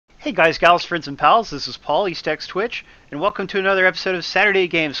Hey guys, gals, friends, and pals, this is Paul, EastX Twitch, and welcome to another episode of Saturday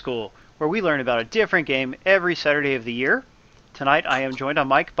Game School, where we learn about a different game every Saturday of the year. Tonight I am joined on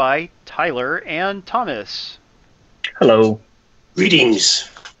mic by Tyler and Thomas. Hello. Greetings.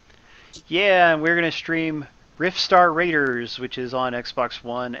 Yeah, and we're going to stream Riftstar Raiders, which is on Xbox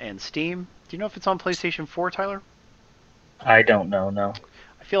One and Steam. Do you know if it's on PlayStation 4, Tyler? I don't know, no.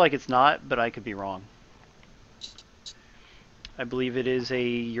 I feel like it's not, but I could be wrong. I believe it is a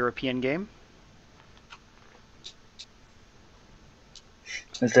European game.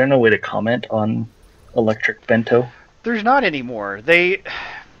 Is there no way to comment on Electric Bento? There's not anymore. They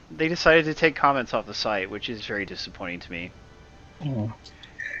decided to take comments off the site, which is very disappointing to me.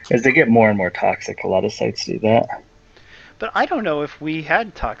 As they get more and more toxic, a lot of sites do that. But I don't know if we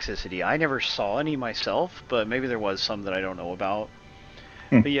had toxicity. I never saw any myself, but maybe there was some that I don't know about.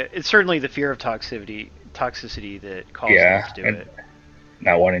 But yeah, it's certainly the fear of toxicity that caused them to do it.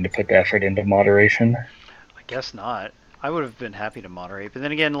 Not wanting to put the effort into moderation. I guess not. I would have been happy to moderate, but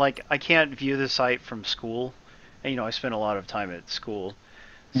then again, like, I can't view the site from school, and I spent a lot of time at school,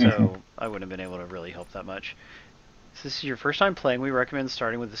 so I wouldn't have been able to really help that much. If this is your first time playing, we recommend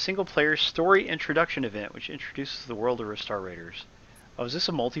starting with the single-player story introduction event, which introduces the world of Riftstar Raiders. Oh, is this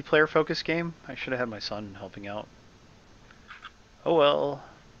a multiplayer-focused game? I should have had my son helping out. Oh well.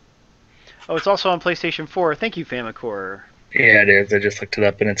 Oh, it's also on PlayStation 4. Thank you, Famicor. Yeah, it is. I just looked it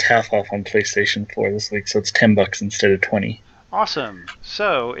up, and it's half off on PlayStation 4 this week, so it's $10 instead of 20. Awesome.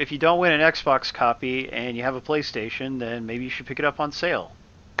 So, if you don't win an Xbox copy and you have a PlayStation, then maybe you should pick it up on sale.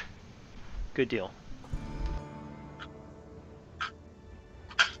 Good deal.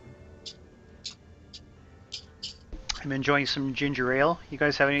 I'm enjoying some ginger ale. You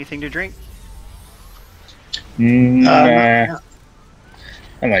guys have anything to drink? Nah.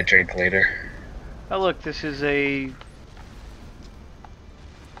 I might drink later. Oh look, this is a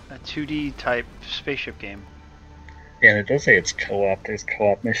 2D type spaceship game. Yeah, and it does say it's co-op. There's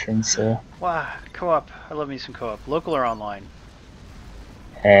co-op missions, so... Wow, co-op. I love me some co-op. Local or online?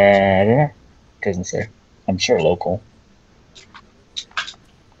 I don't know. Doesn't say. I'm sure local.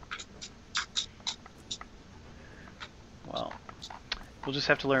 Well, we'll just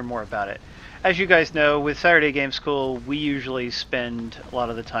have to learn more about it. As you guys know, with Saturday Game School, we usually spend a lot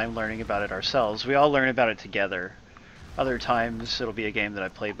of the time learning about it ourselves. We all learn about it together. Other times, it'll be a game that I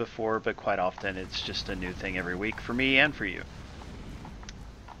played before, but quite often it's just a new thing every week for me and for you.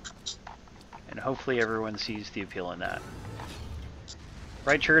 And hopefully everyone sees the appeal in that.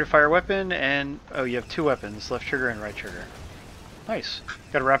 Right trigger to fire a weapon, and... oh, you have two weapons, left trigger and right trigger. Nice.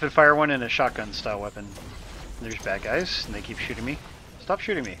 Got a rapid fire one and a shotgun style weapon. There's bad guys, and they keep shooting me. Stop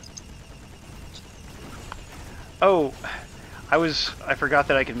shooting me. Oh, I forgot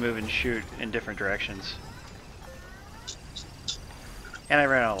that I could move and shoot in different directions. And I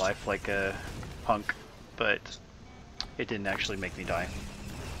ran out of life like a punk, but it didn't actually make me die.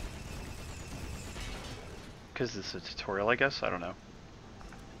 Because this is a tutorial, I guess? I don't know.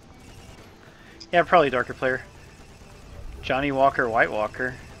 Yeah, probably a darker player. Johnny Walker White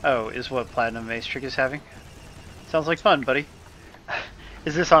Walker. Oh, is what Platinum Maestrik is having? Sounds like fun, buddy.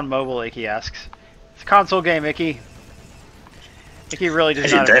 Is this on mobile, Icky asks. It's a console game, Icky. Icky really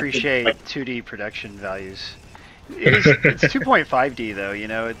does not appreciate 2D production values. It's 2.5D though,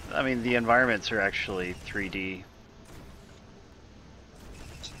 I mean, the environments are actually 3D.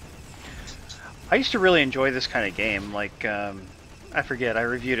 I used to really enjoy this kind of game. Like, I forget, I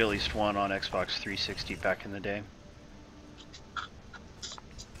reviewed at least one on Xbox 360 back in the day.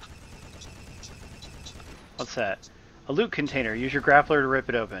 What's that? A loot container. Use your grappler to rip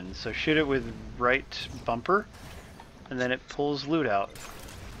it open. So shoot it with right bumper, and then it pulls loot out.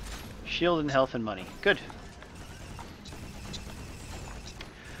 Shield and health and money. Good.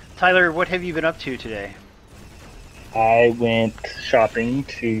 Tyler, what have you been up to today? I went shopping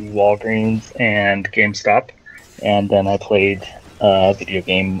to Walgreens and GameStop, and then I played a video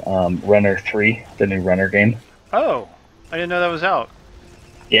game, Runner 3, the new Runner game. Oh, I didn't know that was out.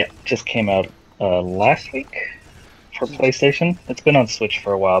 Yeah, it just came out last week for PlayStation. It's been on Switch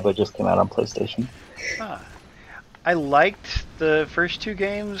for a while, but it just came out on PlayStation. Ah. I liked the first two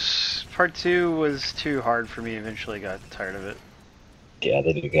games. Part 2 was too hard for me. Eventually got tired of it. Yeah,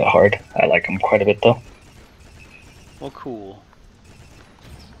 they do get hard. I like them quite a bit, though. Well, cool.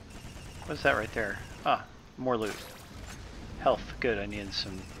 What's that right there? Ah, more loot. Health. Good, I need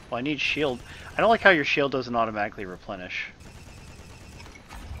some... well, I need shield. I don't like how your shield doesn't automatically replenish.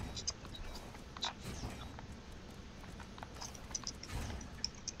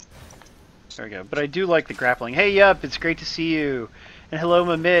 There we go. But I do like the grappling. Hey, yup, it's great to see you. And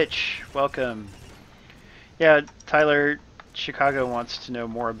hello, Mitch. Welcome. Yeah, Tyler, Chicago wants to know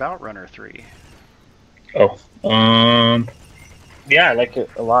more about Runner 3. Oh, yeah, I like it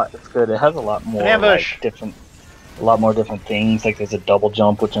a lot. It's good. It has a lot An more ambush! a lot more different things. Like there's a double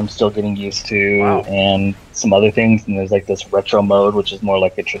jump, which I'm still getting used to, Wow. and some other things. And there's like this retro mode, which is more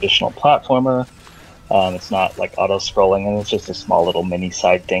like a traditional platformer. It's not like auto scrolling, and it's just a small little mini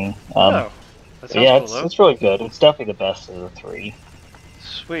side thing. Oh, that But sounds yeah, cool it's though. it's really good. It's definitely the best of the three.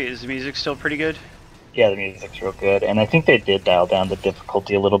 Sweet. Is the music still pretty good? Yeah, the music's real good, and I think they did dial down the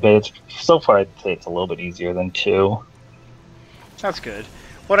difficulty a little bit. So far, I'd say it's a little bit easier than two. That's good.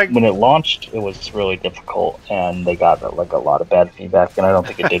 What I When it launched, it was really difficult, and they got like a lot of bad feedback. And I don't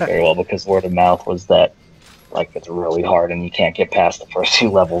think it did very well because word of mouth was that like it's really hard, and you can't get past the first two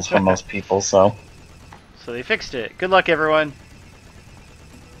levels for most people. So So they fixed it. Good luck, everyone.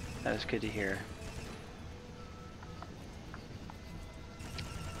 That is good to hear.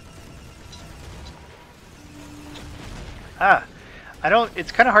 Ah, I don't.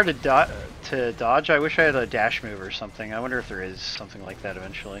 It's kind of hard to dodge. I wish I had a dash move or something. I wonder if there is something like that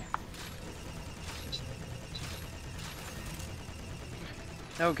eventually.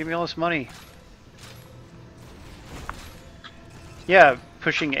 No, give me all this money. Yeah,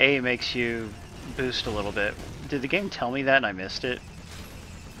 pushing A makes you boost a little bit. Did the game tell me that and I missed it?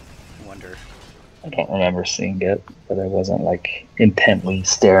 I wonder. I don't remember seeing it, but I wasn't like intently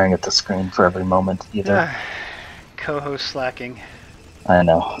staring at the screen for every moment either. Co-host slacking. I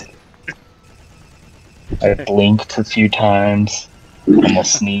know. I blinked a few times,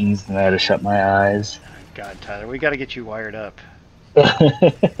 almost sneezed, and I had to shut my eyes. God, Tyler, we got to get you wired up. None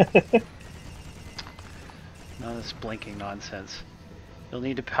of this blinking nonsense. You'll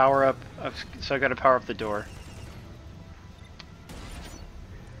need to power up. So I got to power up the door.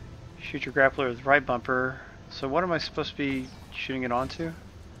 Shoot your grappler with right bumper. So what am I supposed to be shooting it onto?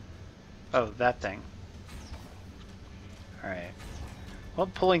 Oh, that thing. Alright. Well,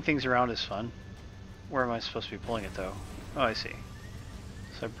 pulling things around is fun. Where am I supposed to be pulling it, though? Oh, I see.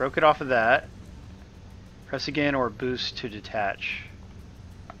 So I broke it off of that. Press again or boost to detach.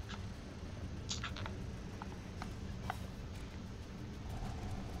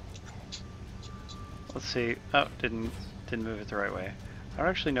 Let's see. Oh, didn't move it the right way. I don't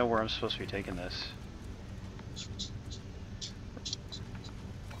actually know where I'm supposed to be taking this.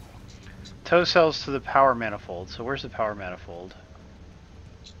 Tow cells to the power manifold. So where's the power manifold?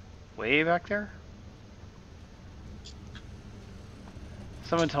 Way back there?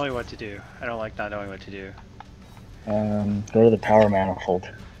 Someone tell me what to do. I don't like not knowing what to do. Go to the power manifold.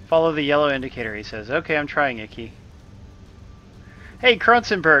 Follow the yellow indicator, he says. Okay, I'm trying, Icky. Hey,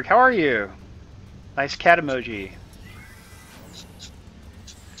 Krunzenberg, how are you? Nice cat emoji.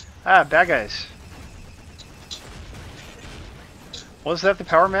 Ah, bad guys. Was that the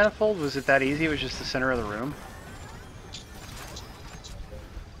power manifold? Was it that easy? It was just the center of the room?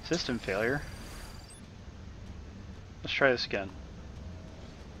 System failure. Let's try this again.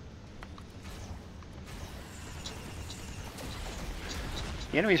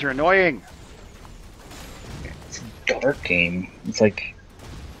 The enemies are annoying. It's a dark game. It's like,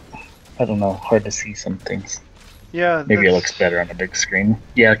 I don't know, hard to see some things. Yeah, Maybe it looks better on a big screen.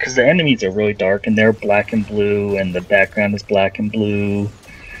 Yeah, because the enemies are really dark and they're black and blue, and the background is black and blue.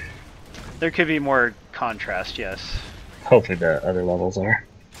 There could be more contrast, yes. Hopefully the other levels are.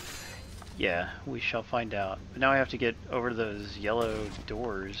 Yeah, we shall find out. But now I have to get over those yellow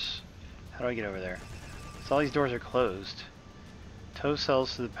doors. How do I get over there? So all these doors are closed. Tow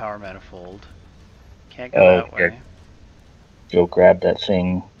cells to the power manifold. Can't go that way. Go grab that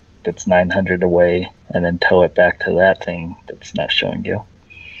thing that's 900 away and then tow it back to that thing that's not showing you.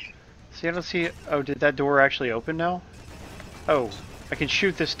 See, I don't see... Oh, did that door actually open now? Oh, I can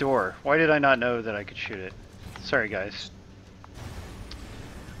shoot this door. Why did I not know that I could shoot it? Sorry, guys.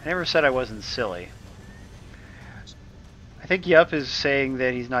 I never said I wasn't silly. I think Yup is saying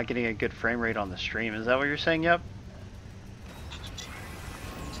that he's not getting a good frame rate on the stream. Is that what you're saying, Yup?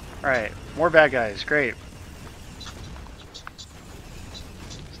 Alright, more bad guys. Great.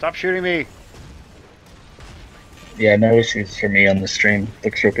 Stop shooting me! Yeah, no issues for me on the stream.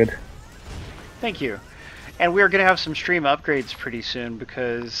 Looks real good. Thank you. And we are going to have some stream upgrades pretty soon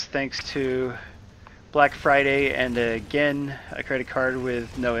because thanks to Black Friday and again a credit card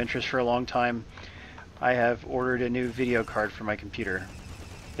with no interest for a long time, I have ordered a new video card for my computer.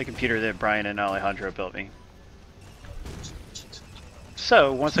 The computer that Brian and Alejandro built me.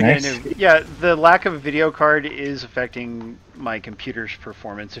 So once I get a new... Yeah, the lack of a video card is affecting my computer's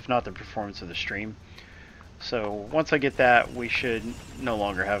performance, if not the performance of the stream. So once I get that, we should no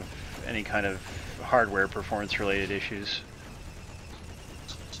longer have any kind of hardware performance related issues.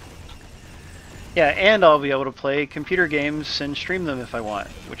 Yeah, and I'll be able to play computer games and stream them if I want,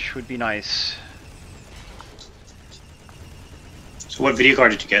 which would be nice. So what video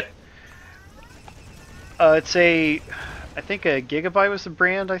card did you get? It's I think a Gigabyte was the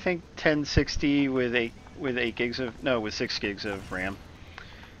brand. I think 1060 with 8 gigs of with 6 gigs of RAM.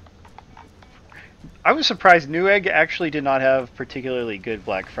 I was surprised Newegg actually did not have particularly good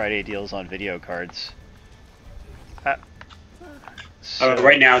Black Friday deals on video cards.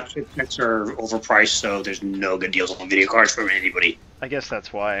 Right now, chipsets are overpriced, so there's no good deals on video cards from anybody. I guess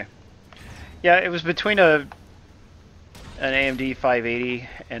that's why. Yeah, it was between an AMD 580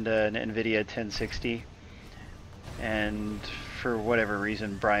 and an NVIDIA 1060. And for whatever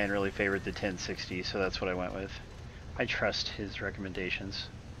reason, Brian really favored the 1060, so that's what I went with. I trust his recommendations.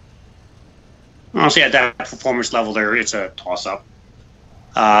 Honestly, at that performance level there, it's a toss-up.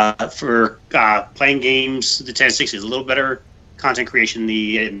 For playing games, the 1060 is a little better. Content creation,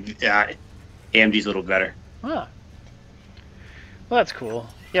 the AMD is a little better. Huh. Well, that's cool.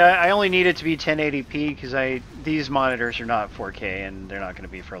 Yeah, I only need it to be 1080p because these monitors are not 4K and they're not going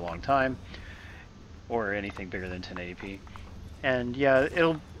to be for a long time, or anything bigger than 1080p. And yeah,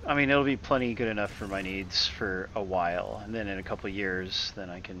 it'll be plenty good enough for my needs for a while, and then in a couple of years, then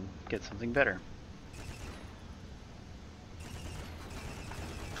I can get something better.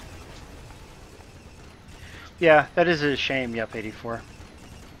 Yeah, that is a shame, Yup84.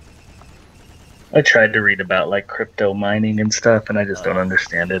 I tried to read about like crypto mining and stuff, and I just don't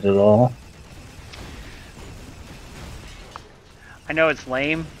understand it at all. I know it's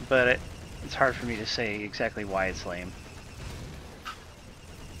lame, but it's hard for me to say exactly why it's lame.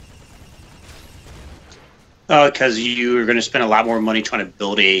 Because you're going to spend a lot more money trying to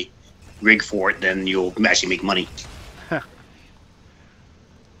build a rig for it than you'll actually make money.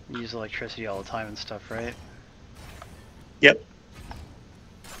 Use electricity all the time and stuff, right? Yep.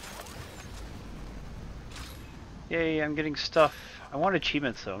 Yay, I'm getting stuff. I want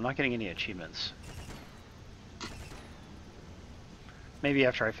achievements, though. I'm not getting any achievements. Maybe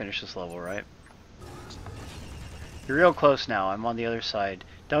after I finish this level, right? You're real close now. I'm on the other side.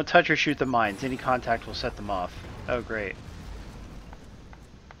 Don't touch or shoot the mines. Any contact will set them off. Oh, great.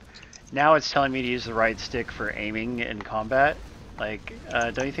 Now it's telling me to use the right stick for aiming in combat. Like,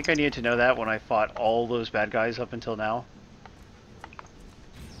 don't you think I needed to know that when I fought all those bad guys up until now?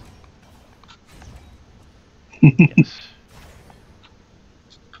 Yes.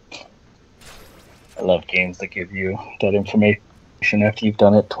 I love games that give you that information after you've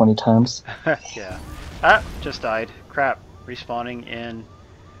done it 20 times. Yeah. Ah, just died. Crap. Respawning in...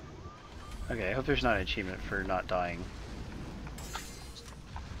 Okay, I hope there's not an achievement for not dying.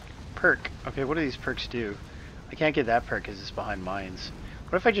 Perk. Okay, what do these perks do? I can't get that perk because it's behind mines.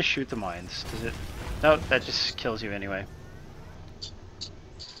 What if I just shoot the mines? Does it... No, that just kills you anyway.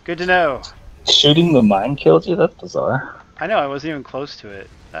 Good to know. Shooting the mine killed you? That's bizarre. I know, I wasn't even close to it.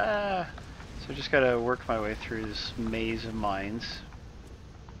 So I just gotta work my way through this maze of mines.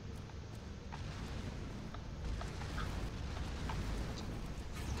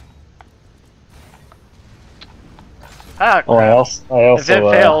 Ah, crap. Oh, I also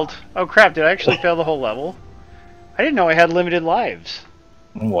Event failed. Oh crap, did I actually fail the whole level? I didn't know I had limited lives.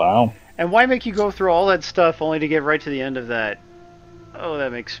 Wow. And why make you go through all that stuff only to get right to the end of that? Oh,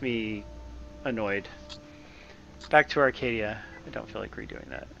 that makes me annoyed. Back to Arcadia. I don't feel like redoing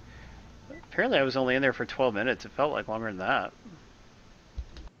that. Apparently I was only in there for 12 minutes. It felt like longer than that.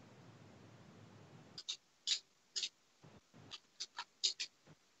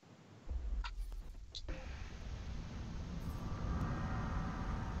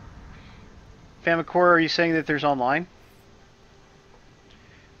 Famicor, are you saying that there's online?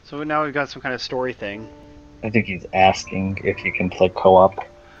 So now we've got some kind of story thing. I think he's asking if you can play co-op.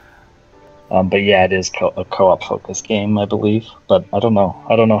 But yeah, it is a co-op focused game, I believe. But I don't know.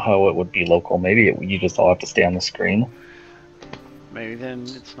 I don't know how it would be local. Maybe you just all have to stay on the screen. Maybe then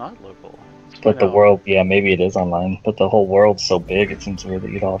it's not local. But the world, yeah, maybe it is online. But the whole world's so big, it seems weird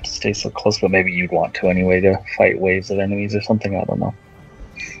that you'd all have to stay so close. But maybe you'd want to anyway to fight waves of enemies or something. I don't know.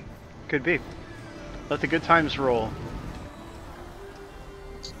 Could be. Let the good times roll.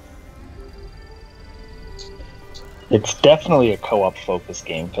 It's definitely a co-op focused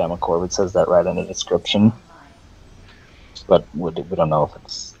game, Famicor. It says that right in the description. But we don't know if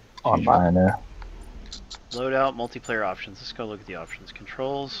it's online or... Loadout, multiplayer options. Let's go look at the options.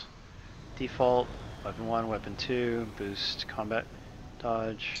 Controls, default, weapon 1, weapon 2, boost, combat,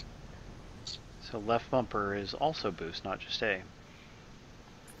 dodge. So left bumper is also boost, not just A.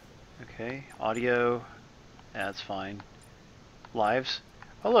 Okay, audio, that's fine. Lives.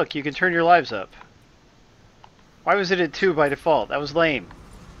 Oh look, you can turn your lives up. Why was it at 2 by default? That was lame.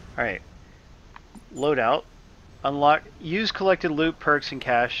 Alright. Loadout. Unlock. Use collected loot, perks, and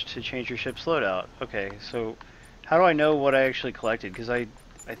cash to change your ship's loadout. Okay, so how do I know what I actually collected? Because I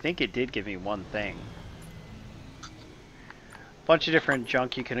think it did give me one thing. Bunch of different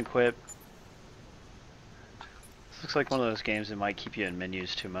junk you can equip. This looks like one of those games that might keep you in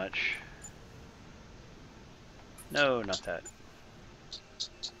menus too much. No, not that.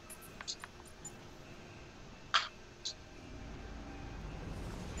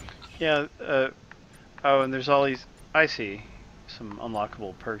 Yeah, oh, and there's all these, I see, some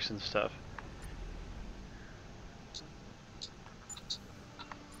unlockable perks and stuff.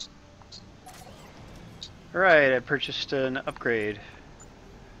 Alright, I purchased an upgrade.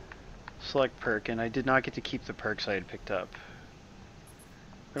 Select perk, and I did not get to keep the perks I had picked up.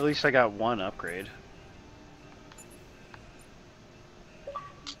 Or at least I got one upgrade.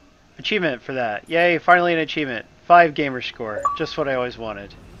 Achievement for that. Yay, finally an achievement. 5 gamer score. Just what I always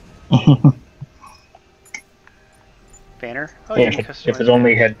wanted. Banner? Oh, yeah, if it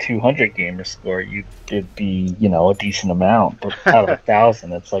only had 200 gamer score, it'd be, a decent amount. But out of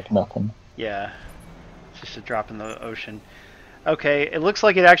 1,000, it's like nothing. Yeah. It's just a drop in the ocean. Okay, it looks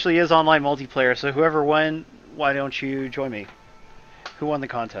like it actually is online multiplayer, so whoever won, why don't you join me? Who won the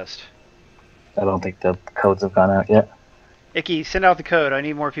contest? I don't think the codes have gone out yet. Icky, send out the code. I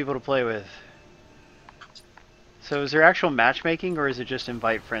need more people to play with. So is there actual matchmaking, or is it just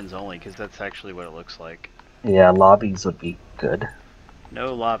invite friends only? Because that's actually what it looks like. Yeah, lobbies would be good.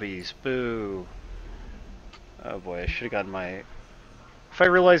 No lobbies. Boo. Oh boy, I should have gotten my... If I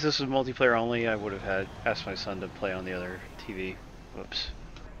realized this was multiplayer only, I would have asked my son to play on the other TV. Whoops.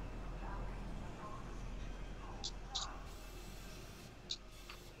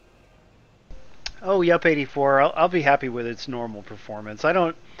 Oh, Yup 84. I'll be happy with its normal performance. I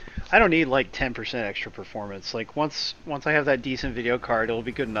don't need like 10% extra performance. Like once I have that decent video card, it'll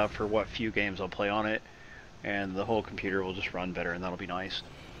be good enough for what few games I'll play on it, and the whole computer will just run better, and that'll be nice.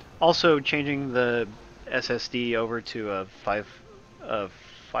 Also, changing the SSD over to a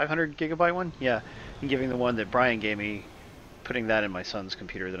 500 gigabyte one, yeah, and giving the one that Brian gave me, putting that in my son's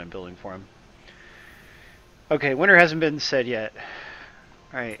computer that I'm building for him. Okay, winner hasn't been said yet.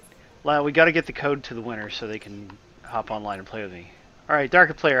 All right. We got to get the code to the winner so they can hop online and play with me. Alright,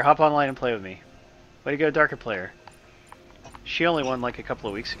 Darker Player, hop online and play with me. Way to go, Darker Player. She only won like a couple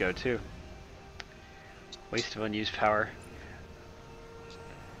of weeks ago, too. Waste of unused power.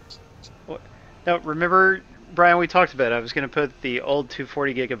 Now, remember, Brian, we talked about it. I was going to put the old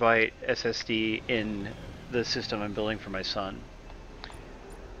 240 gigabyte SSD in the system I'm building for my son.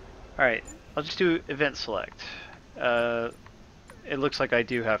 Alright, I'll just do event select. It looks like I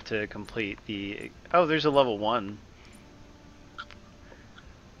do have to complete the... Oh, there's a level 1.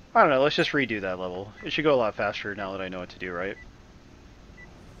 I don't know, let's just redo that level. It should go a lot faster now that I know what to do, right?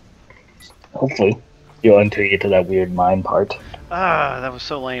 Hopefully. Until you get to that weird mine part. Ah, that was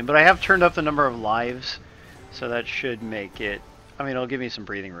so lame. But I have turned up the number of lives, so that should make it... I mean, it'll give me some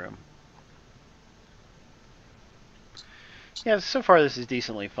breathing room. Yeah, so far this is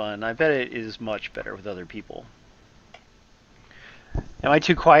decently fun. I bet it is much better with other people. Am I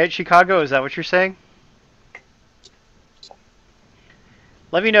too quiet, Chicago? Is that what you're saying?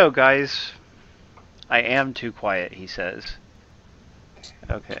 Let me know, guys. I am too quiet, he says.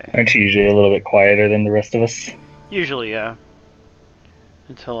 Okay. Aren't you usually a little bit quieter than the rest of us? Usually, yeah.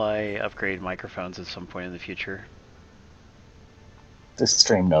 Until I upgrade microphones at some point in the future. This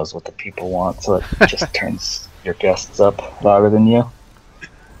stream knows what the people want, so it just turns your guests up louder than you.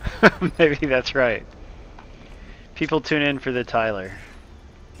 Maybe that's right. People tune in for the Tyler.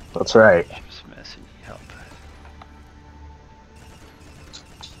 That's right. Help.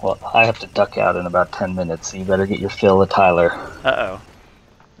 Well, I have to duck out in about 10 minutes, so you better get your fill of Tyler. Uh-oh.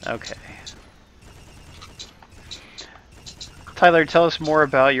 Okay. Tyler, tell us more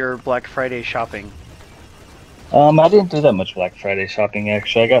about your Black Friday shopping. I didn't do that much Black Friday shopping,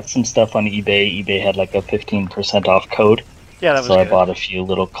 actually. I got some stuff on eBay. eBay had like a 15% off code. Yeah, that was so good. I bought a few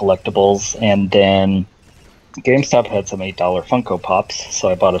little collectibles, and then GameStop had some $8 Funko Pops, so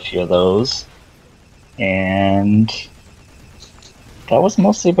I bought a few of those. And that was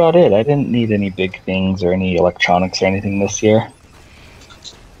mostly about it. I didn't need any big things or any electronics or anything this year.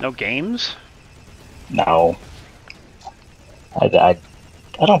 No games? No. I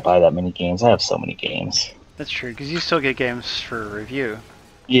don't buy that many games. I have so many games. That's true, because you still get games for review.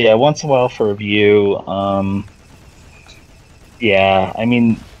 Yeah, once in a while for review. Yeah, I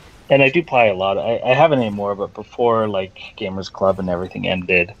mean, and I do play a lot. I haven't anymore, but before like Gamers Club and everything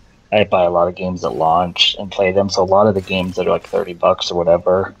ended, I buy a lot of games at launch and play them. So a lot of the games that are like $30 or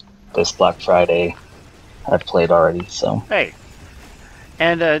whatever this Black Friday, I've played already. So hey,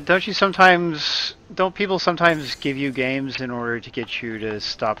 And don't people sometimes give you games in order to get you to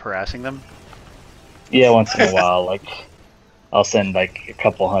stop harassing them? Yeah, once in a while, like I'll send like a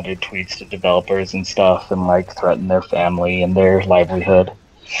couple hundred tweets to developers and stuff, and like threaten their family and their livelihood,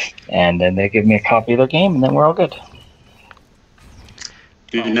 and then they give me a copy of their game, and then we're all good.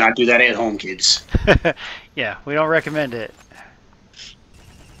 Do not do that at home, kids. Yeah, we don't recommend it.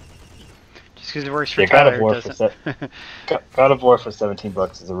 Just because it works for Yeah, Tyler doesn't. God of War for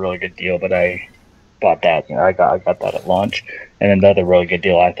 $17 is a really good deal, but I bought that. You know, I got that at launch. And another really good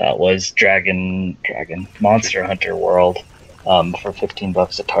deal I thought was Monster Hunter World for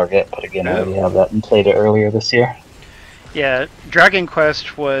 $15 at Target. But again, I already have that and played it earlier this year. Yeah, Dragon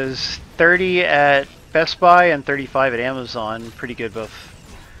Quest was 30 at Best Buy and 35 at Amazon. Pretty good both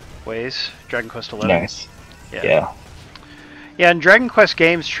ways. Dragon Quest 11. Nice. Yeah. Yeah, and Dragon Quest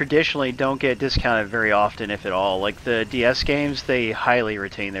games traditionally don't get discounted very often, if at all. Like the DS games, they highly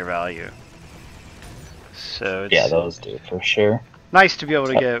retain their value. So it's those do for sure. nice to be able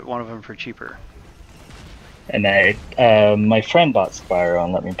to get one of them for cheaper. And my friend bought Spyro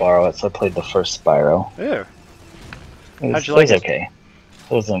and let me borrow it, so I played the first Spyro. Ew. How'd you like it? It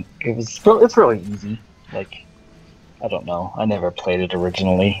was okay. It's really easy. Like, I don't know. I never played it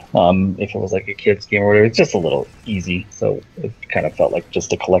originally. If it was like a kid's game or whatever, it's just a little easy. So it kind of felt like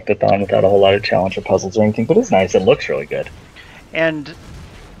just a collectathon without a whole lot of challenge or puzzles or anything. But it's nice. It looks really good.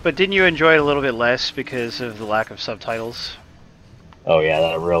 But didn't you enjoy it a little bit less because of the lack of subtitles? Oh yeah,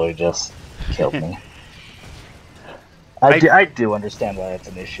 that really just killed me. I do understand why it's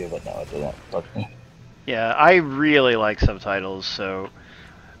an issue, but no, it didn't bug me. Yeah, I really like subtitles, so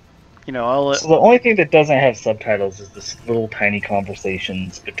you know, So the only thing that doesn't have subtitles is this little tiny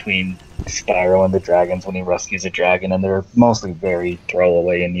conversations between Spyro and the dragons when he rescues a dragon, and they're mostly very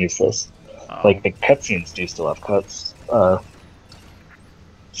throwaway and useless. Like the cutscenes do still have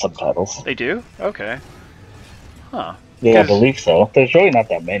subtitles. They do? Okay. Huh. Yeah, I believe so. There's really not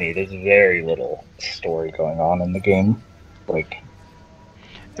that many. There's very little story going on in the game. Like,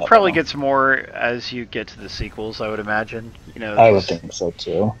 it probably gets more as you get to the sequels, I would imagine. You know, I would think so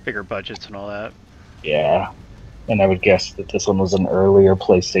too. Bigger budgets and all that. Yeah, and I would guess that this one was an earlier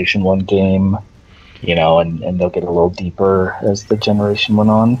PlayStation 1 game. You know, and they'll get a little deeper as the generation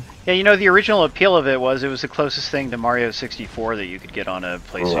went on. Yeah, you know, the original appeal of it was the closest thing to Mario 64 that you could get on a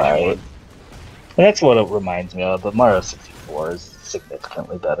PlayStation 1. And that's what it reminds me of, but Mario 64 is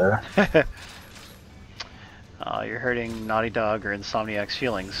significantly better. You're hurting Naughty Dog or Insomniac's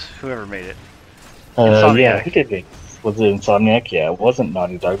feelings. Whoever made it. Yeah, who did it? Was it Insomniac? Yeah, it wasn't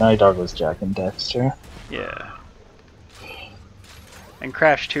Naughty Dog. Naughty Dog was Jack and Dexter. Yeah. And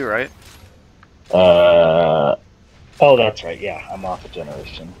Crash too, right? Oh, that's right. Yeah, I'm off a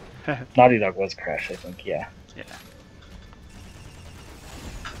generation. Naughty Dog was Crash, I think. Yeah. Yeah.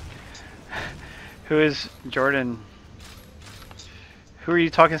 Who is Jordan? Who are you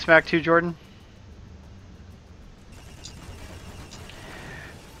talking smack to, Jordan?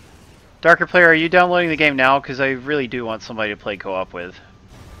 Darker Player, are you downloading the game now? Because I really do want somebody to play co-op with.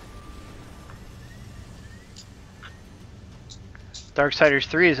 Darksiders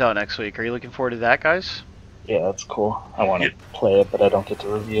 3 is out next week. Are you looking forward to that, guys? Yeah, that's cool. I want to play it, but I don't get to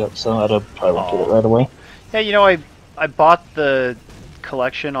review it, so I probably won't get it right away. Yeah, you know, I bought the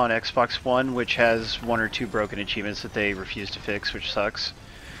collection on Xbox One, which has 1 or 2 broken achievements that they refuse to fix, which sucks.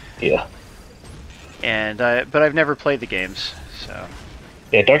 Yeah. But I've never played the games, so.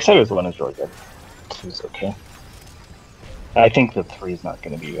 Yeah, Darksiders 1 is really good. 2's okay. I think the 3 is not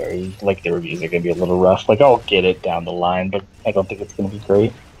going to be very, like, the reviews are going to be a little rough. Like, I'll get it down the line, but I don't think it's going to be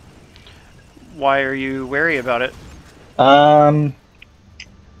great. Why are you wary about it?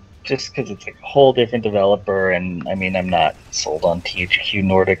 Just because it's a whole different developer, and I mean, I'm not sold on THQ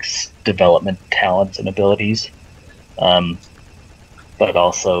Nordic's development talents and abilities. But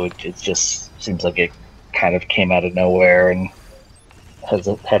also, it just seems like it kind of came out of nowhere and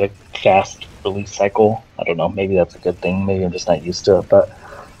had a fast release cycle. I don't know, maybe that's a good thing. Maybe I'm just not used to it, but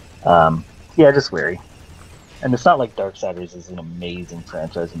yeah, just wary. And it's not like Darksiders is an amazing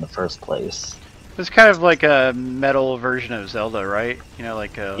franchise in the first place. It's kind of like a metal version of Zelda, right? You know,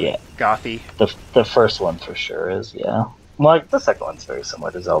 like a gothy. The first one for sure is, yeah. Well, the second one's very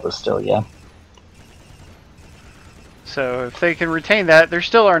similar to Zelda still, yeah. So if they can retain that, there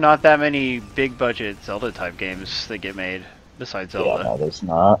still are not that many big budget Zelda type games that get made besides Zelda. Yeah, no, there's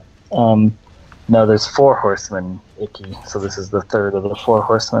not. No, there's 4 Horsemen, Icky, so this is the 3rd of the 4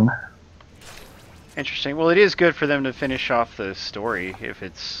 Horsemen. Interesting. Well, it is good for them to finish off the story if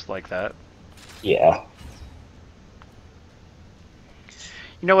it's like that. Yeah.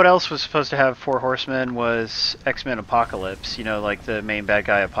 You know what else was supposed to have 4 horsemen was X-Men Apocalypse. You know, like the main bad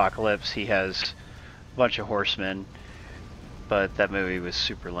guy Apocalypse, he has a bunch of horsemen, but that movie was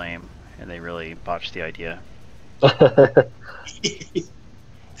super lame, and they really botched the idea.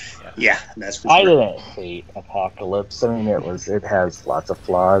 Yeah, that's for I sure. didn't hate Apocalypse. I mean, it has lots of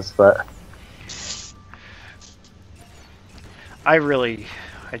flaws, but I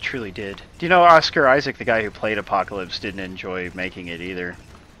truly did. Do you know Oscar Isaac, the guy who played Apocalypse, didn't enjoy making it either.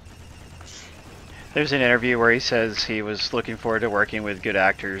 There's an interview where he says he was looking forward to working with good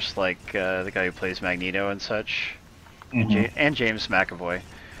actors like the guy who plays Magneto and such, and James McAvoy.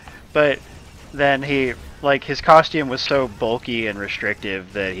 But then his costume was so bulky and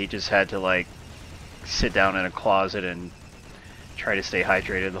restrictive that he just had to like sit down in a closet and try to stay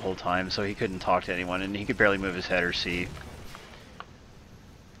hydrated the whole time, so he couldn't talk to anyone, and he could barely move his head or see.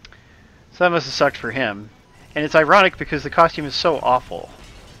 So that must have sucked for him. And it's ironic because the costume is so awful.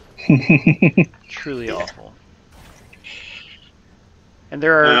 Truly awful. And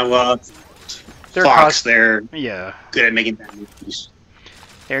there are Fox, they're yeah, good at making bad movies.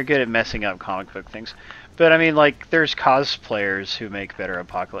 they're good at messing up comic book things. But I mean, like, there's cosplayers who make better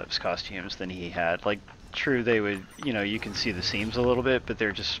Apocalypse costumes than he had. Like, true, they would, you can see the seams a little bit, but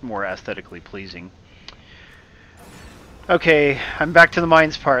they're just more aesthetically pleasing. Okay, I'm back to the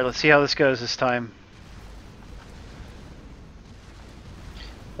mines part. Let's see how this goes this time.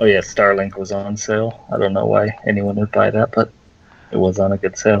 oh yeah, Starlink was on sale. I don't know why anyone would buy that, but it was on a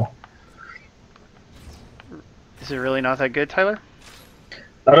good sale. Is it really not that good, Tyler?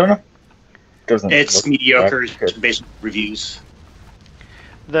 I don't know. It's mediocre based on reviews.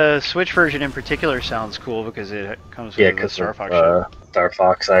 The Switch version in particular sounds cool because it comes with the Star Fox ship. Star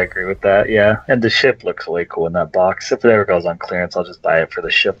Fox, I agree with that, yeah. And the ship looks way cool in that box. If it ever goes on clearance, I'll just buy it for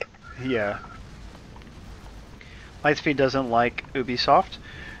the ship. Yeah. Lightspeed doesn't like Ubisoft.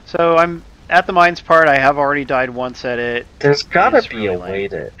 So I'm at the mines part. I have already died once at it. There's gotta It's be really a way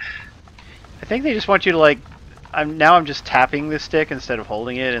to... I think they just want you to like... I'm just tapping the stick instead of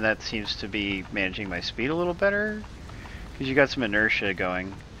holding it, and that seems to be managing my speed a little better. Because you got some inertia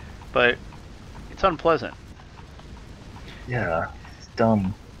going. But it's unpleasant. Yeah, it's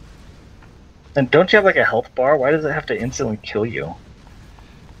dumb. And don't you have like a health bar? Why does it have to instantly kill you?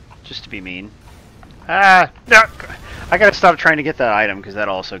 Just to be mean. Ah! No! I gotta stop trying to get that item because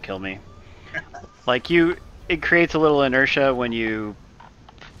that'll also kill me. Like it creates a little inertia when you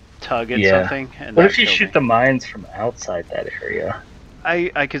tug at something. And what if you shoot the mines from outside that area?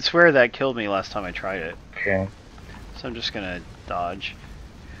 I could swear that killed me last time I tried it. Okay. So I'm just gonna dodge.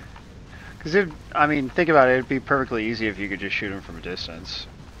 Because I mean, think about it. It'd be perfectly easy if you could just shoot him from a distance.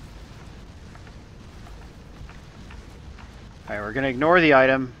 Alright, we're gonna ignore the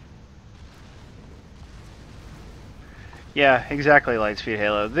item. Yeah, exactly, Lightspeed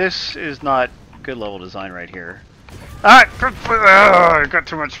Halo. This is not good level design right here. Ah! I got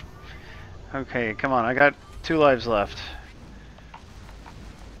too much. Okay, come on. I got 2 lives left.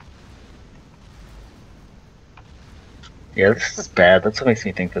 Yeah, this is bad. That's what makes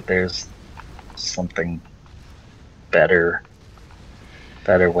me think that there's something better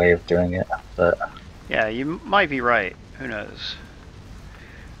way of doing it. But yeah, you might be right. Who knows?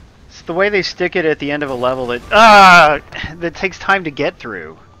 It's the way they stick it at the end of a level that takes time to get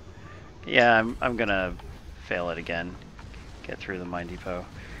through. Yeah, I'm gonna fail it again. Get through the mine depot.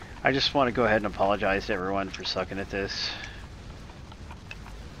 I just want to go ahead and apologize to everyone for sucking at this.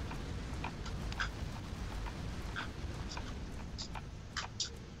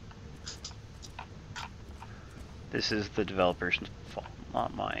 This is the developer's fault,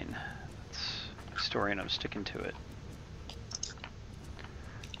 not mine. It's my story and I'm sticking to it.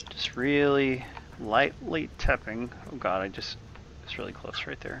 Just really lightly tapping. Oh god, it's really close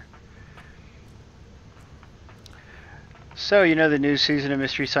right there. So, you know the new season of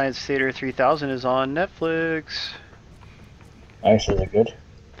Mystery Science Theater 3000 is on Netflix. nice, is it good?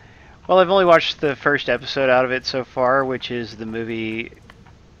 Well, I've only watched the first episode out of it so far, which is the movie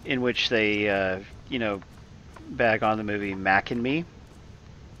in which they, bag on the movie Mac and Me.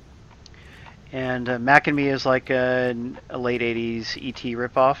 And Mac and Me is like a late 80s E.T.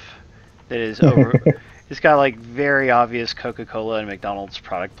 ripoff that is over... It's got like very obvious Coca-Cola and McDonald's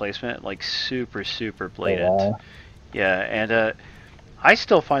product placement, like super, super blatant. Oh, wow. Yeah, and I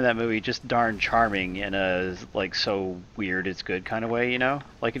still find that movie just darn charming in a like so weird it's good kind of way,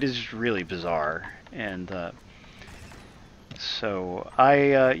 Like it is really bizarre, and so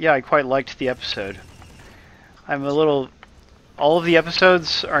I quite liked the episode. I'm a little. All of the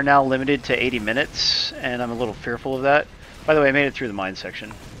episodes are now limited to 80 minutes, and I'm a little fearful of that. By the way, I made it through the mine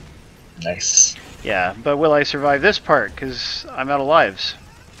section. Nice. Yeah, but will I survive this part? Because I'm out of lives.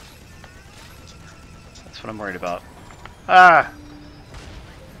 That's what I'm worried about. Ah!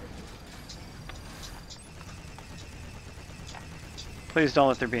 Please don't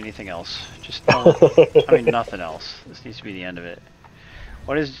let there be anything else. Just don't. I mean, nothing else. This needs to be the end of it.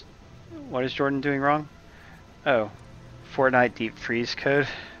 What is Jordan doing wrong? Oh, Fortnite deep freeze code.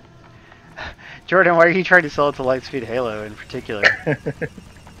 Jordan, why are you trying to sell it to Lightspeed Halo in particular?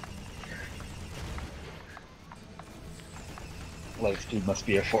 Lightspeed must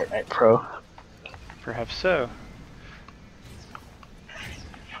be a Fortnite pro. Perhaps so.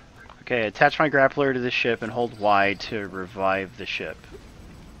 Okay, attach my grappler to the ship and hold Y to revive the ship.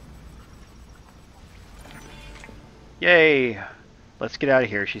 Yay! Let's get out of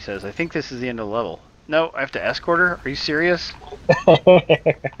here, she says. I think this is the end of the level. No, I have to escort her? Are you serious?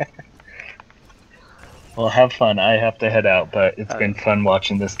 Well, have fun. I have to head out, but it's been fun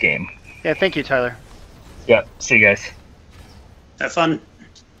watching this game. Yeah, thank you, Tyler. Yep, see you guys. Have fun.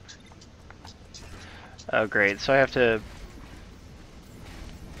 Oh, great. So I have to...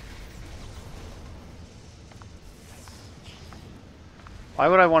 Why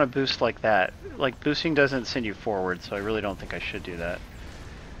would I want to boost like that? Like, boosting doesn't send you forward, so I really don't think I should do that.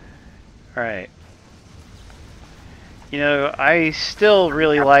 Alright. You know, I still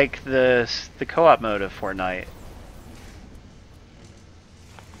really like the co-op mode of Fortnite.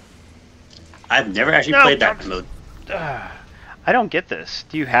 I've never actually played that mode. I don't get this.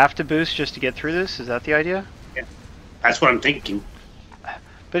 Do you have to boost just to get through this? Is that the idea? Yeah. That's what I'm thinking.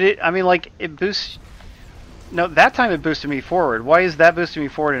 But I mean, like, it boosts... No, that time it boosted me forward. Why is that boosting me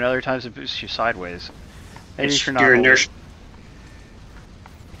forward and other times it boosts you sideways? Maybe It's you're not your inertia.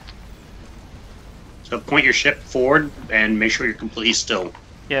 So point your ship forward and make sure you're completely still.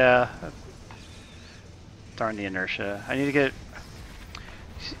 Yeah. Darn the inertia. I need to get...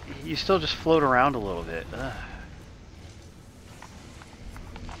 You still just float around a little bit. Ugh.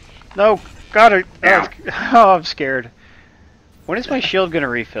 No! Got it! Oh, I'm scared. When is my shield gonna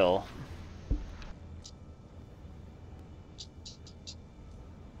refill?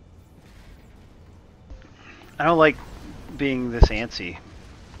 I don't like being this antsy.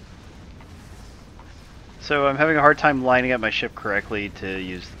 So I'm having a hard time lining up my ship correctly to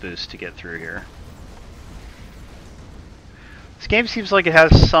use the boost to get through here. This game seems like it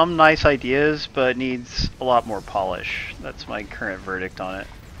has some nice ideas, but needs a lot more polish. That's my current verdict on it.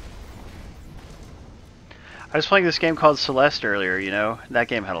 I was playing this game called Celeste earlier, you know? That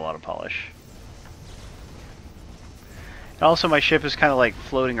game had a lot of polish. And also my ship is kind of like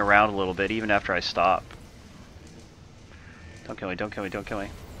floating around a little bit even after I stop. Don't kill me, don't kill me, don't kill me.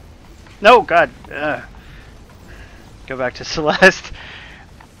 No, God! Go back to Celeste.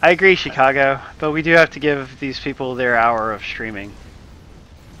 I agree, Chicago, but we do have to give these people their hour of streaming.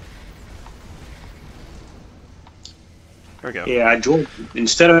 There we go. Yeah, George,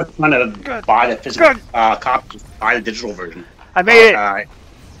 instead of trying to buy the physical copy, buy the digital version. I made it!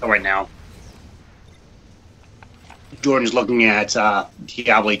 Right now. Jordan's looking at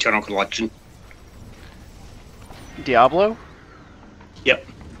Diablo Eternal Collection. Diablo? Yep.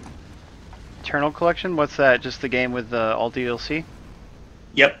 Eternal Collection? What's that? Just the game with all DLC?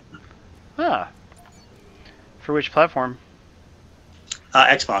 Yep. Ah. For which platform?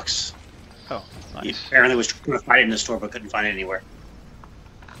 Xbox. Oh, nice. He apparently was trying to find it in the store but couldn't find it anywhere.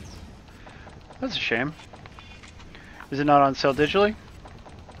 That's a shame. Is it not on sale digitally?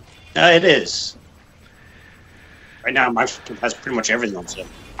 It is. Right now, Microsoft has pretty much everything on sale.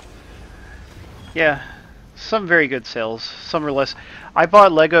 Yeah. Some very good sales. Some are less. I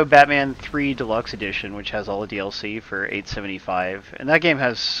bought Lego Batman 3 Deluxe Edition, which has all the DLC for $8.75, and that game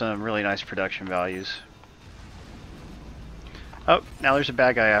has some really nice production values. Oh, now there's a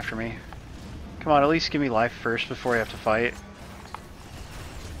bad guy after me. Come on, at least give me life first before I have to fight.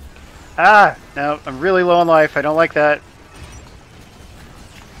 Ah! No, I'm really low on life. I don't like that.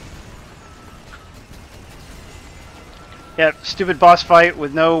 Yep, stupid boss fight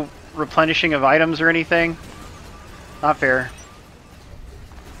with no replenishing of items or anything. Not fair.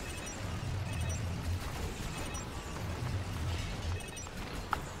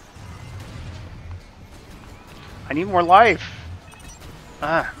 I need more life.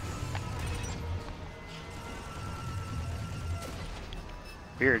 Ah.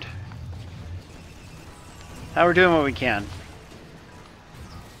 Weird. Now we're doing what we can.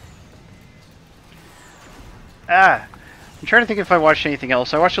 Ah. I'm trying to think if I watched anything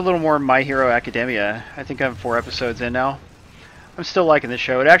else. I watched a little more My Hero Academia. I think I'm 4 episodes in now. I'm still liking the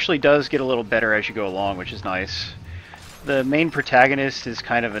show. It actually does get a little better as you go along, which is nice. The main protagonist is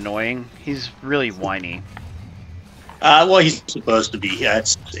kind of annoying. He's really whiny. Well, he's supposed to be.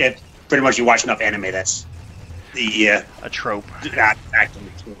 It's pretty much you watch enough anime. That's the a trope.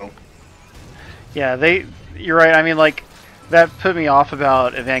 acting trope. Yeah, you're right. I mean, like, that put me off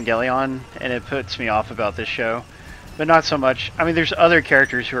about Evangelion, and it puts me off about this show. But not so much. I mean, there's other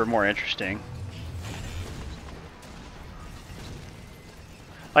characters who are more interesting.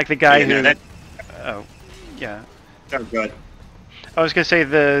 Like the guy Yeah, no, who... that Oh, yeah. sounds good. I was going to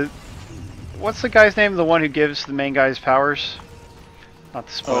say What's the guy's name? The one who gives the main guys powers? Not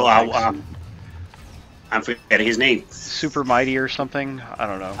the spoil things. I'm forgetting his name. Super Mighty or something? I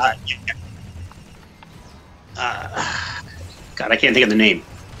don't know. Yeah. God, I can't think of the name.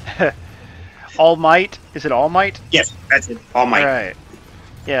 All Might? Is it All Might? Yes, that's it. All Might. Right.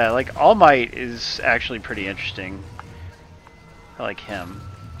 Yeah, like All Might is actually pretty interesting. I like him.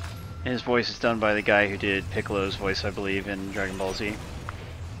 And his voice is done by the guy who did Piccolo's voice, I believe, in Dragon Ball Z.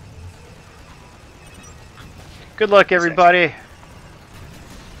 Good luck, everybody!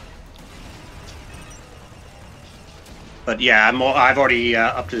 But yeah, I've already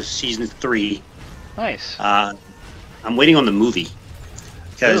up to season 3. Nice. I'm waiting on the movie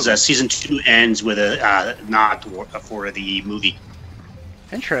because season 2 ends with a nod for the movie.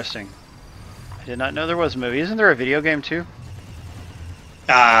 Interesting. I did not know there was a movie. Isn't there a video game too?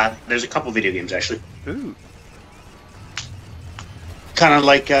 There's a couple video games actually. Ooh. Kind of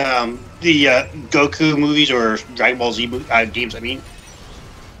like the Goku movies or Dragon Ball Z games. I mean.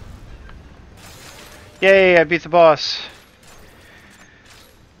 Yay! I beat the boss.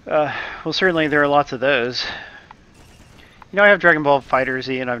 Well, certainly there are lots of those. You know, I have Dragon Ball Fighter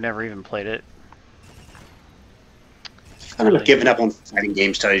Z, and I've never even played it. Kind of given up on fighting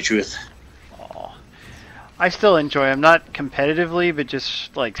games, to tell you the truth. Aw. I still enjoy them, not competitively, but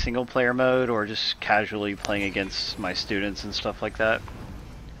just like single player mode or just casually playing against my students and stuff like that.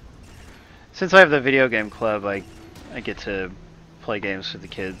 Since I have the video game club, I get to play games with the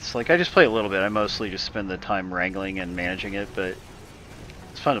kids. Like, I just play a little bit. I mostly just spend the time wrangling and managing it, but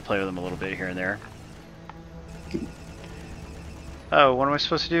it's fun to play with them a little bit here and there. Oh, what am I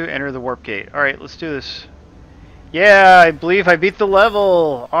supposed to do? Enter the warp gate. Alright, let's do this. Yeah, I believe I beat the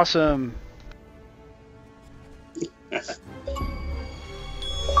level! Awesome!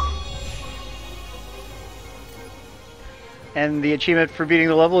 And the achievement for beating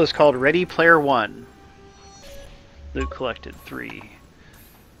the level is called Ready Player 1. Loot collected 3.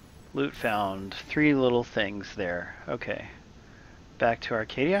 Loot found 3 little things there. Okay. Back to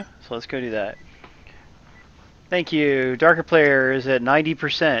Arcadia. So let's go do that. Thank you. Darker player is at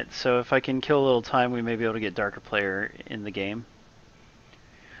 90%, so if I can kill a little time, we may be able to get darker player in the game.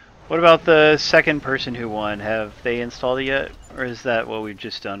 What about the second person who won? Have they installed it yet? Or is that what we've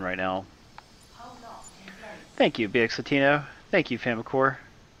just done right now? Thank you, BX Latino. Thank you, Famicore.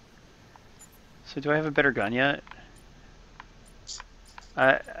 So do I have a better gun yet?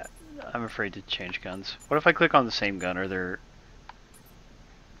 I'm afraid to change guns. What if I click on the same gun? Are there...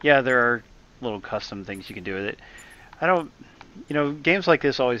 Yeah, there are little custom things you can do with it. I don't... You know, games like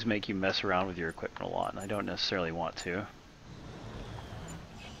this always make you mess around with your equipment a lot, and I don't necessarily want to.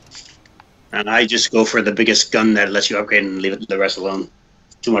 And I just go for the biggest gun that lets you upgrade and leave the rest alone.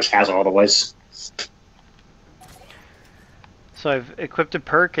 Too much hassle otherwise. So I've equipped a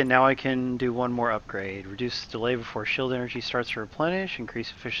perk, and now I can do one more upgrade. Reduce the delay before shield energy starts to replenish.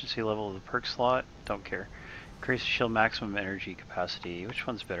 Increase efficiency level of the perk slot. Don't care. Increase the shield maximum energy capacity. Which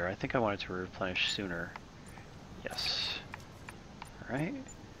one's better? I think I want it to replenish sooner. Yes. Alright.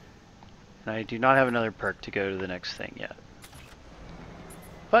 And I do not have another perk to go to the next thing yet.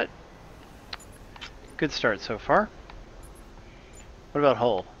 But, good start so far. What about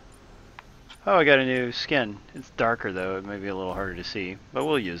hull? Oh, I got a new skin. It's darker though, it may be a little harder to see, but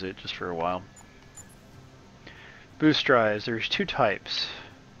we'll use it just for a while. Boost drives, there's 2 types.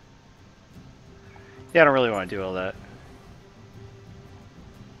 Yeah, I don't really want to do all that.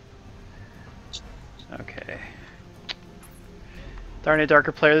 Okay. Darn it,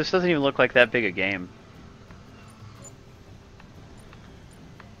 darker player, this doesn't even look like that big a game.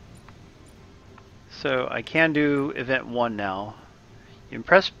 So I can do event 1 now. You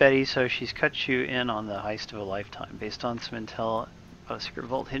impress Betty, so she's cut you in on the heist of a lifetime. Based on some intel about a secret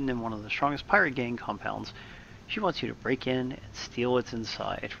vault hidden in one of the strongest pirate gang compounds, she wants you to break in and steal what's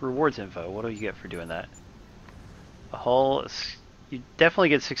inside. Rewards info, what do you get for doing that? A hull, you definitely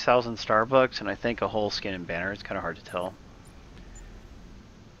get 6,000 Starbucks, and I think a hull, skin, and banner. It's kind of hard to tell.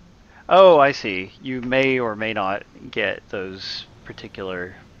 Oh, I see. You may or may not get those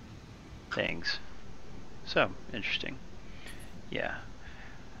particular things. So, interesting. Yeah.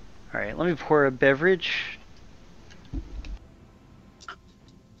 Alright, let me pour a beverage.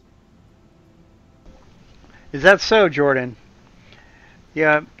 Is that so, Jordan?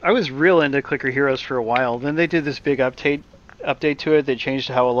 Yeah, I was real into Clicker Heroes for a while. Then they did this big update update to it. They changed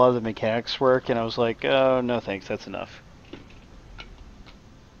how a lot of the mechanics work, and I was like, oh, no thanks, that's enough.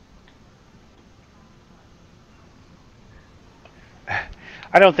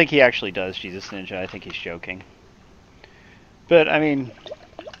 I don't think he actually does, Jesus Ninja. I think he's joking. But, I mean,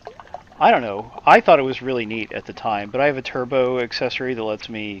 I don't know. I thought it was really neat at the time, but I have a turbo accessory that lets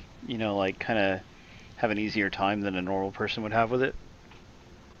me, you know, like, kind of have an easier time than a normal person would have with it.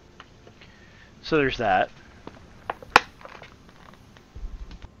 So there's that.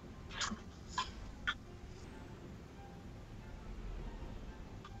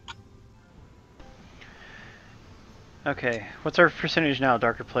 Okay, what's our percentage now,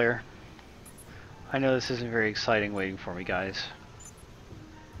 Darker Player? I know this isn't very exciting waiting for me, guys.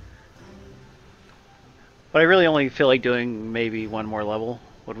 But I really only feel like doing maybe one more level.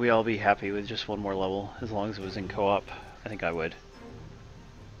 Would we all be happy with just one more level, as long as it was in co-op? I think I would.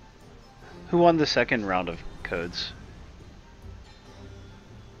 Who won the second round of codes?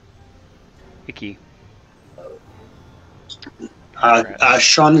 Icky.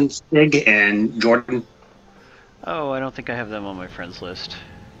 Sean and Stig and Jordan. Oh, I don't think I have them on my friends list.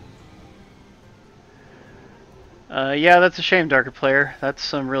 Yeah, that's a shame, Darker Player. That's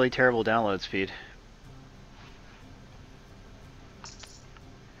some really terrible download speed.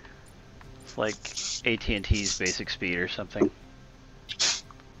 It's like AT&T's basic speed or something.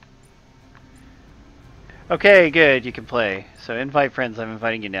 Okay, good, you can play. So invite friends, I'm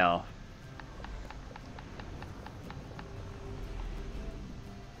inviting you now.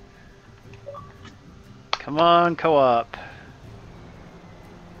 Come on, co-op.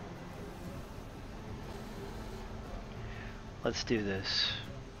 Let's do this.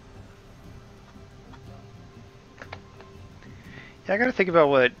 Yeah, I gotta think about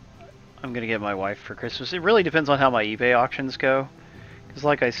what I'm gonna get my wife for Christmas. It really depends on how my eBay auctions go. Because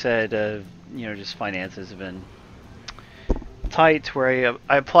like I said, you know, just finances have been tight, where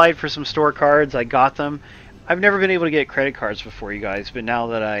I applied for some store cards, I got them. I've never been able to get credit cards before, you guys, but now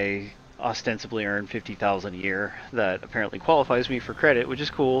that I ostensibly earn $50,000 a year, that apparently qualifies me for credit, which is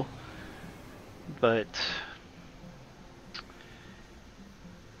cool. But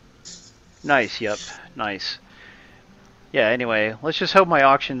nice, yep, nice. Yeah, anyway, let's just hope my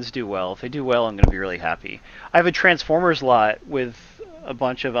auctions do well. If they do well, I'm going to be really happy. I have a Transformers lot with a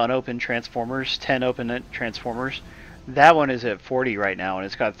bunch of unopened Transformers, 10 open Transformers. That one is at 40 right now, and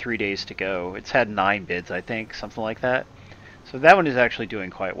it's got 3 days to go. It's had 9 bids, I think, something like that. So that one is actually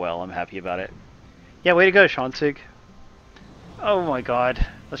doing quite well. I'm happy about it. Yeah, way to go, Sean Sig. Oh my god.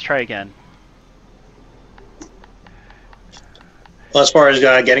 Let's try again. Well, as far as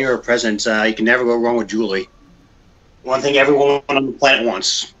getting her a present, you can never go wrong with Julie. One thing everyone on the planet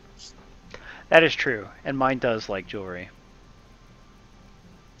wants. That is true, and mine does like jewelry.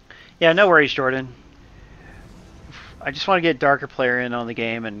 Yeah, no worries, Jordan. I just want to get Darker Player in on the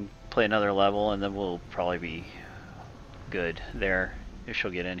game and play another level, and then we'll probably be good there if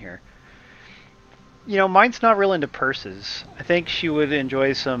she'll get in here. You know, mine's not real into purses. I think she would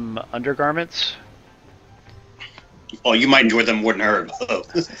enjoy some undergarments. Oh, you might enjoy them more than her.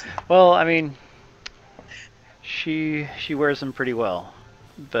 Well, I mean, she wears them pretty well,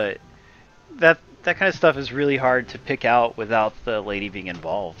 but that kind of stuff is really hard to pick out without the lady being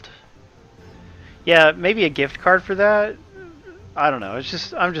involved. Yeah, maybe a gift card for that. I don't know.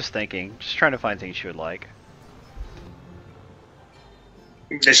 I'm just thinking, just trying to find things she would like.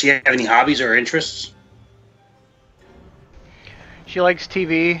 Does she have any hobbies or interests? She likes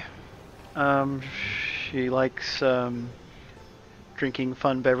TV. She likes drinking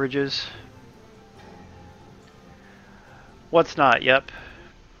fun beverages. What's not? Yep.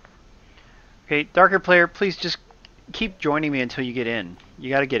 Okay, Darker Player, please just keep joining me until you get in. You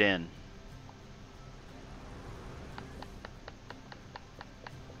gotta get in.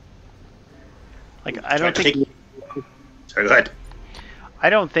 Like, I don't think... Sorry, go ahead. I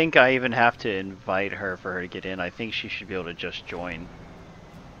don't think I even have to invite her for her to get in. I think she should be able to just join.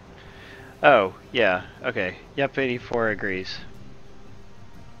 Oh, yeah. Okay. Yep, 84 agrees.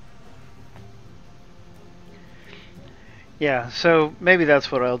 Yeah, so maybe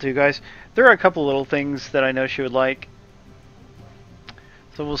that's what I'll do, guys. There are a couple little things that I know she would like.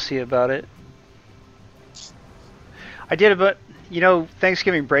 So we'll see about it. I did, but, you know,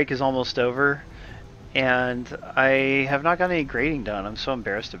 Thanksgiving break is almost over. And I have not got any grading done. I'm so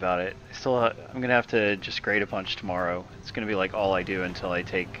embarrassed about it. I'm going to have to just grade a bunch tomorrow. It's going to be like all I do until I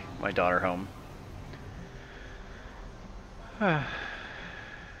take my daughter home.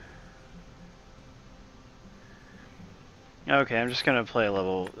 Okay, I'm just going to play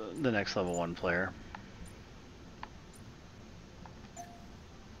the next level 1 player.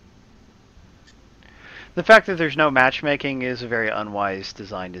 The fact that there's no matchmaking is a very unwise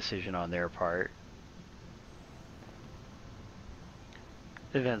design decision on their part.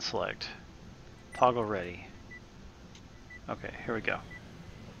 Event select. Toggle ready. Okay, here we go.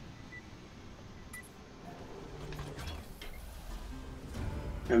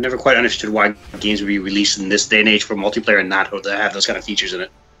 I've never quite understood why games would be released in this day and age for multiplayer and not have those kind of features in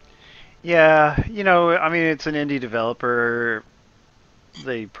it. Yeah, you know, I mean, it's an indie developer.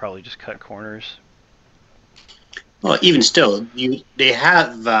 They probably just cut corners. Well, even still, they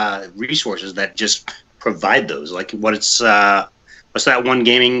have resources that just provide those. Like what's that one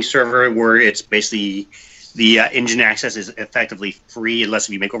gaming server where it's basically the engine access is effectively free unless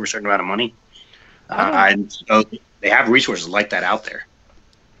if you make over a certain amount of money. And so they have resources like that out there.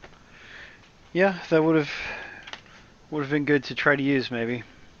 Yeah, that would have been good to try to use, maybe.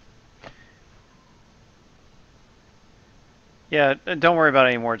 Yeah, don't worry about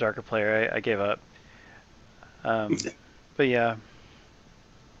any more Darker Player. I gave up. But yeah.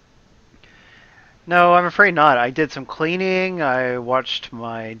 No, I'm afraid not. I did some cleaning. I watched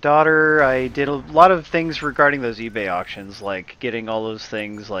my daughter. I did a lot of things regarding those eBay auctions, like getting all those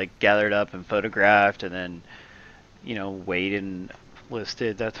things like gathered up and photographed, and then, you know, weighed and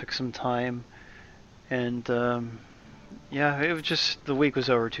listed. That took some time. And yeah, it was just the week was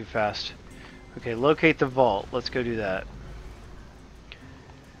over too fast. Okay, locate the vault. Let's go do that.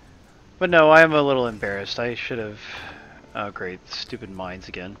 But no, I am a little embarrassed. I should have... Oh great, stupid mines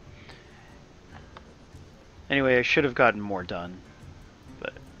again. Anyway, I should have gotten more done.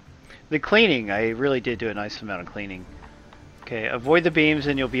 But the cleaning, I really did do a nice amount of cleaning. Okay, avoid the beams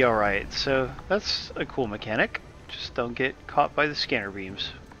and you'll be alright. So that's a cool mechanic. Just don't get caught by the scanner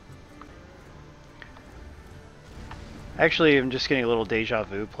beams. Actually, I'm just getting a little deja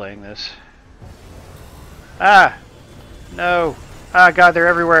vu playing this. Ah! No! Ah, God, they're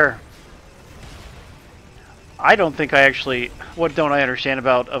everywhere! I don't think I actually... What don't I understand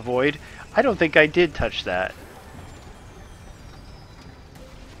about avoid? I don't think I did touch that.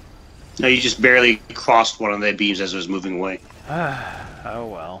 No, you just barely crossed one of the beams as it was moving away. Oh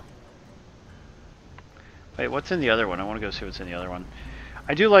well. Wait, what's in the other one? I want to go see what's in the other one.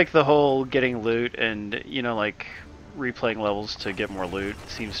 I do like the whole getting loot and, you know, like replaying levels to get more loot.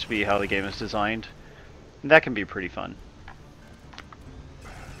 Seems to be how the game is designed. And that can be pretty fun.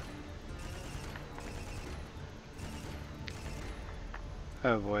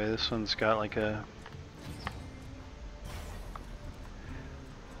 Oh boy, this one's got like a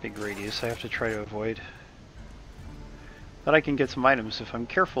big radius I have to try to avoid. But I can get some items if I'm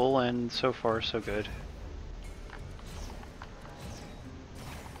careful, and so far so good.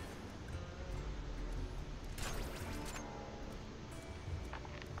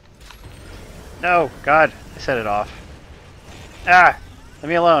 No! God! I set it off. Ah! Leave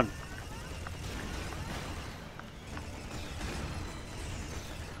me alone.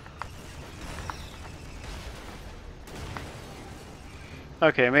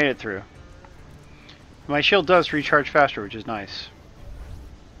 Okay, I made it through. My shield does recharge faster, which is nice.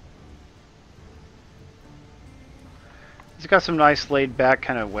 It's got some nice laid-back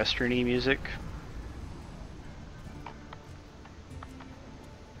kind of western-y music.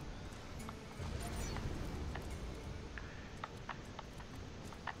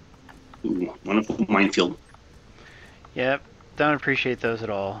 Ooh, wonderful minefield. Yep, don't appreciate those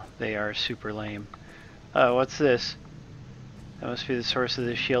at all. They are super lame. Oh, what's this? That must be the source of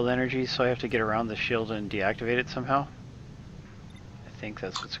the shield energy, so I have to get around the shield and deactivate it somehow. I think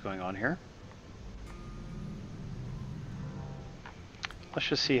that's what's going on here. Let's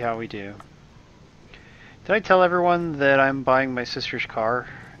just see how we do. Did I tell everyone that I'm buying my sister's car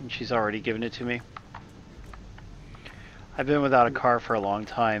and she's already given it to me? I've been without a car for a long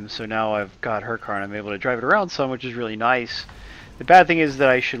time, so now I've got her car and I'm able to drive it around some, which is really nice. The bad thing is that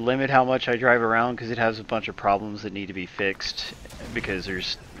I should limit how much I drive around because it has a bunch of problems that need to be fixed because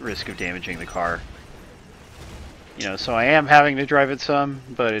there's risk of damaging the car. You know, so I am having to drive it some,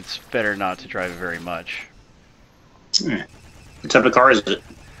 but it's better not to drive it very much. What type of car is it?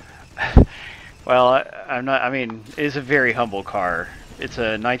 Well, I'm not. I mean, it is a very humble car. It's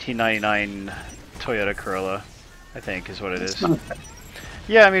a 1999 Toyota Corolla, I think, is what it is.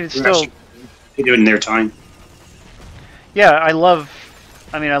 Yeah, I mean, it's still. They do it in their time. Yeah, I love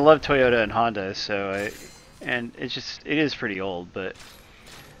Toyota and Honda, so and it is pretty old, but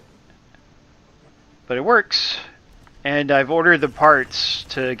it works. And I've ordered the parts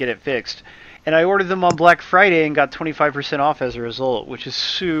to get it fixed. And I ordered them on Black Friday and got 25% off as a result, which is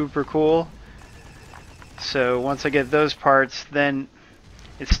super cool. So once I get those parts, then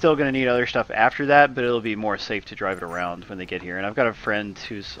it's still going to need other stuff after that, but it'll be more safe to drive it around when they get here. And I've got a friend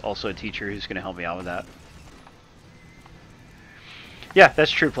who's also a teacher who's going to help me out with that. Yeah,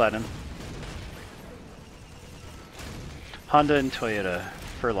 that's true platinum. Honda and Toyota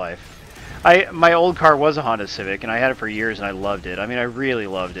for life. My old car was a Honda Civic, and I had it for years, and I loved it. I mean, I really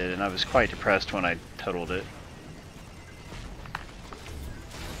loved it, and I was quite depressed when I totaled it.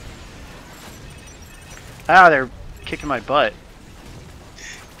 Ah, they're kicking my butt.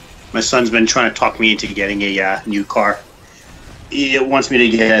 My son's been trying to talk me into getting a new car. He wants me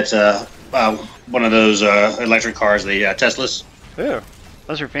to get one of those electric cars, the Teslas. Ooh,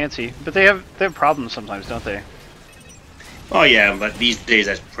 those are fancy, but they have problems sometimes, don't they? Oh yeah, but these days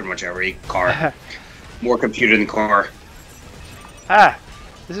that's pretty much every car. More computer than car. Ah,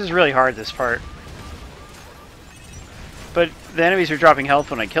 this is really hard, this part. But the enemies are dropping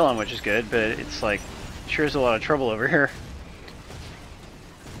health when I kill them, which is good, but it's like, sure is a lot of trouble over here.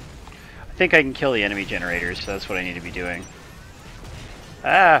 I think I can kill the enemy generators, so that's what I need to be doing.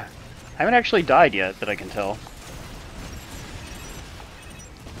 Ah, I haven't actually died yet, that I can tell.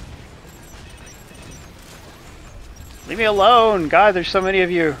 Leave me alone! God, there's so many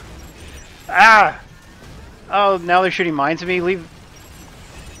of you! Ah! Oh, now they're shooting mines at me? Leave...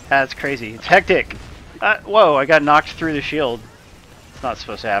 That's crazy. It's hectic! Whoa, I got knocked through the shield. It's not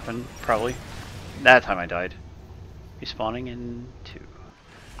supposed to happen, probably. That time I died. Respawning in 2.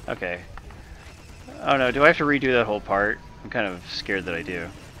 Okay. Oh no, do I have to redo that whole part? I'm kind of scared that I do.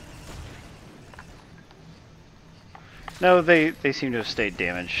 No, they seem to have stayed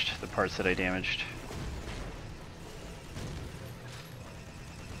damaged, the parts that I damaged.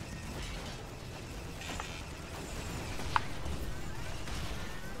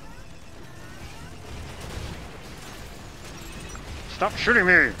 Stop shooting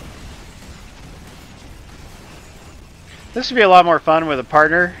me! This would be a lot more fun with a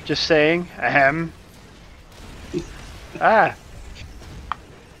partner, just saying, ahem. Ah!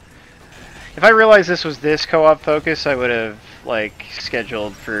 If I realized this was this co-op focus, I would have, like,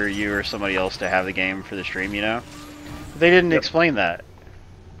 scheduled for you or somebody else to have the game for the stream, you know? They didn't explain that.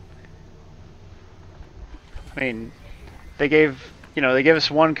 I mean, they gave us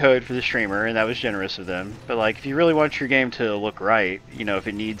one code for the streamer, and that was generous of them. But, like, if you really want your game to look right, you know, if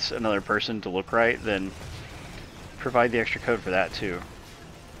it needs another person to look right, then provide the extra code for that, too.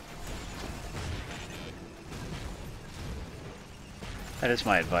 That is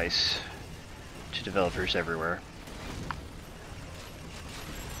my advice to developers everywhere.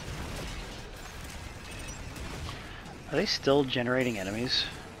 Are they still generating enemies?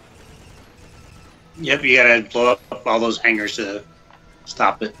 Yep, you gotta blow up all those hangars to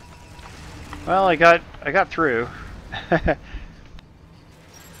stop it. Well, I got through.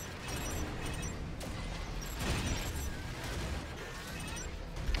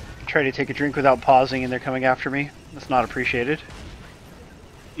 Try to take a drink without pausing and they're coming after me. That's not appreciated.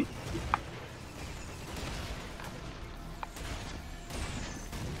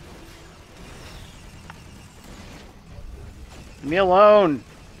 Leave me alone!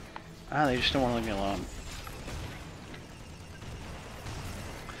 Ah, they just don't want to leave me alone.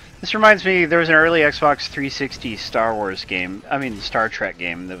 This reminds me, there was an early Xbox 360 Star Wars game, Star Trek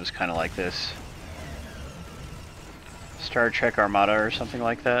game that was kind of like this. Star Trek Armada or something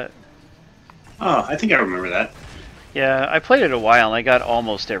like that. Oh, I think I remember that. Yeah, I played it a while and I got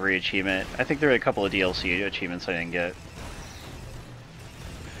almost every achievement. I think there were a couple of DLC achievements I didn't get.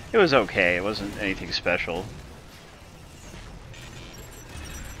 It was okay, it wasn't anything special.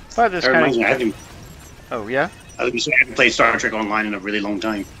 But this kind of... Oh, yeah? I haven't played Star Trek Online in a really long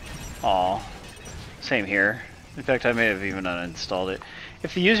time. Aw. Same here. In fact, I may have even uninstalled it.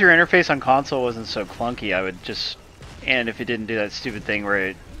 If the user interface on console wasn't so clunky, I would just... And if it didn't do that stupid thing where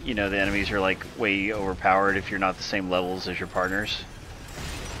it, you know, the enemies are like way overpowered if you're not the same levels as your partners.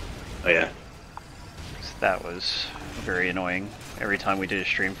 Oh yeah. So that was very annoying every time we did a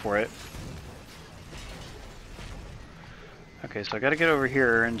stream for it. Okay, so I gotta get over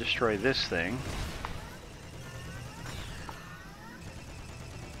here and destroy this thing.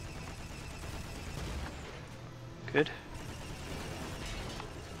 Good.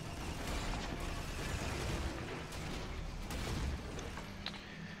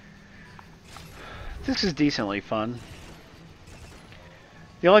 This is decently fun.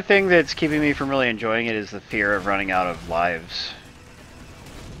 The only thing that's keeping me from really enjoying it is the fear of running out of lives.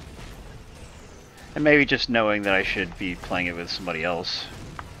 And maybe just knowing that I should be playing it with somebody else.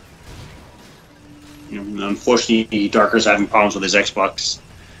 You know, unfortunately, Darker's having problems with his Xbox.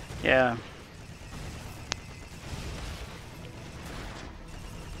 Yeah.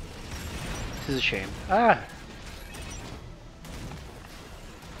 This is a shame. Ah!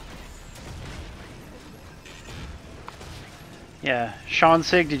 Yeah. Sean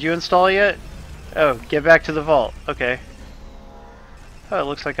Sig, did you install it yet? Oh, get back to the vault. Okay. Oh, it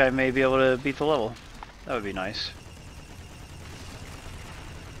looks like I may be able to beat the level. That would be nice.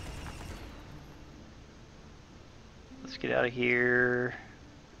 Let's get out of here.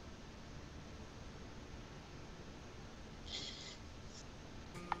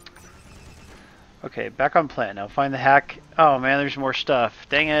 Okay, back on plant now. Find the hack. Oh man, there's more stuff.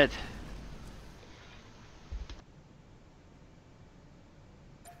 Dang it.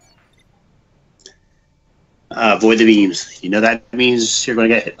 Avoid the beams. You know that means you're going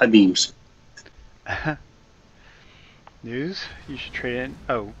to get hit by beams. News? You should trade in.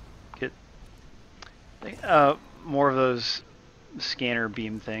 Oh, get more of those scanner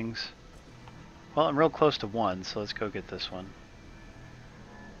beam things. Well, I'm real close to one, so let's go get this one.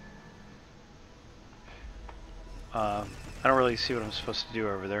 I don't really see what I'm supposed to do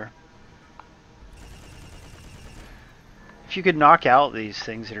over there. If you could knock out these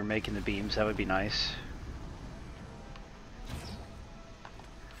things that are making the beams, that would be nice.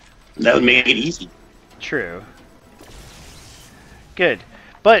 That would make it easy. True. Good.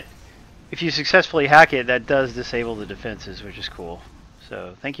 But if you successfully hack it, that does disable the defenses, which is cool.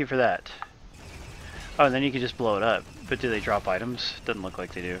 So thank you for that. Oh, and then you can just blow it up. But do they drop items? Doesn't look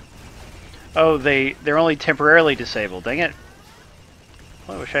like they do. Oh, they're only temporarily disabled. Dang it.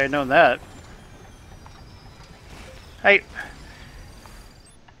 Well, I wish I had known that. Hey.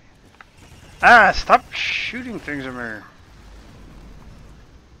 Ah, stop shooting things at me.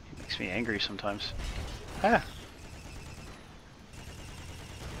 It makes me angry sometimes. Ah.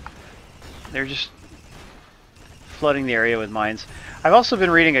 They're just flooding the area with mines. I've also been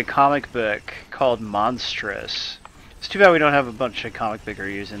reading a comic book called Monstrous. It's too bad we don't have a bunch of comic book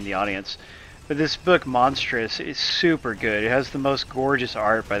reviews in the audience. But this book, Monstrous, is super good. It has the most gorgeous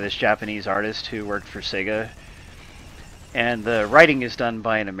art by this Japanese artist who worked for Sega. And the writing is done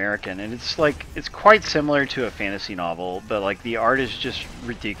by an American. And it's quite similar to a fantasy novel, but like the art is just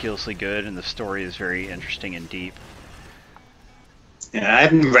ridiculously good and the story is very interesting and deep. Yeah, I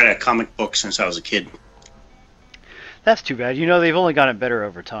haven't read a comic book since I was a kid. That's too bad. You know, they've only gotten better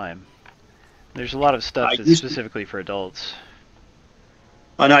over time. There's a lot of stuff that's specifically for adults.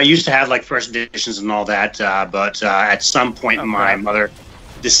 Oh no, I used to have like first editions and all that, but at some point my mother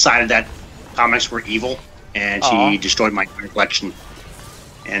decided that comics were evil, and she destroyed my collection.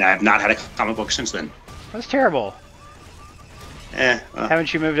 And I have not had a comic book since then. That's terrible. Well,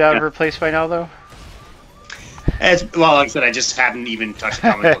 haven't you moved out of her place by now, though? Well, like I said, I just haven't even touched a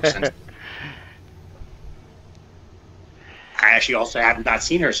comic book since. I actually also have not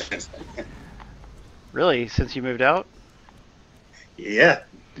seen her since then. Really? Since you moved out? Yeah.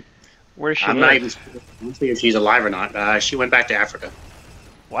 Where does she live? I'm not even sure if she's alive or not. She went back to Africa.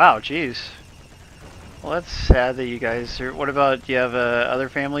 Wow, jeez. Well, that's sad that you guys are... What about, do you have other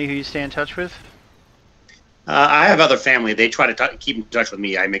family who you stay in touch with? I have other family. They try to keep in touch with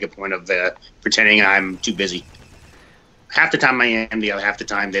me. I make a point of pretending I'm too busy. Half the time I am, the other half the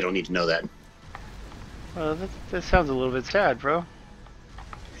time they don't need to know that. Well, that sounds a little bit sad, bro.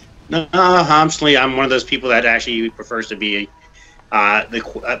 No, honestly, I'm one of those people that actually prefers to be...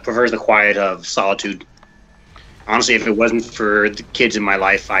 prefers the quiet of solitude. Honestly, if it wasn't for the kids in my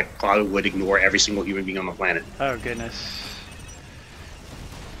life, I probably would ignore every single human being on the planet. Oh, goodness.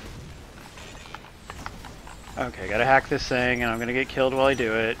 Okay, gotta hack this thing, and I'm gonna get killed while I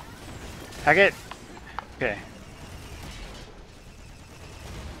do it. Hack it! Okay.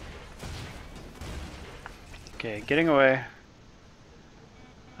 Okay, getting away.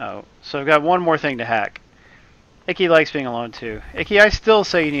 Oh, so I've got one more thing to hack. Icky likes being alone too. Icky, I still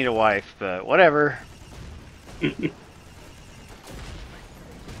say you need a wife, but whatever.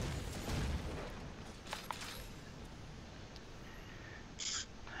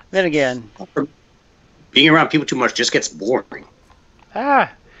 Then again, being around people too much just gets boring. You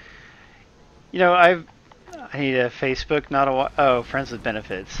know, I need a Facebook, not a friends with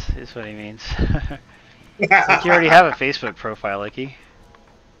benefits is what he means. Like you already have a Facebook profile, Icky.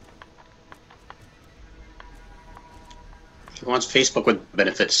 He wants Facebook with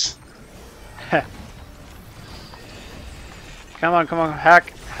benefits. Come on,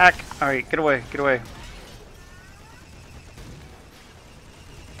 hack. Alright, get away.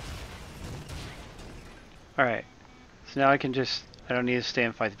 Alright, so now I don't need to stay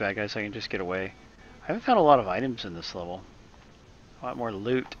and fight the bad guys, I can just get away. I haven't found a lot of items in this level. A lot more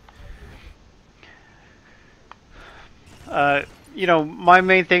loot. You know, my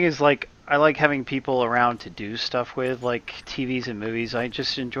main thing is like, I like having people around to do stuff with, like TVs and movies. I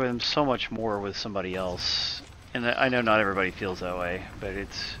just enjoy them so much more with somebody else. And I know not everybody feels that way, but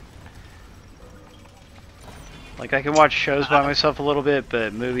it's... Like, I can watch shows by myself a little bit,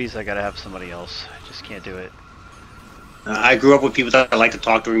 but movies, I gotta have somebody else. I just can't do it. I grew up with people that like to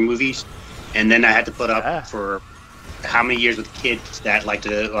talk during movies, and then I had to put up Ah. for how many years with kids that like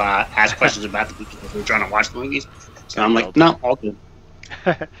to ask questions about the movies when we're trying to watch the movies. So I'm like, Child. no, all good.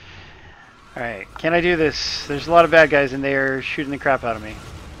 Alright, can I do this? There's a lot of bad guys in there shooting the crap out of me.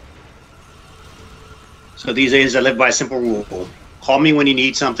 So these days I live by a simple rule. Call me when you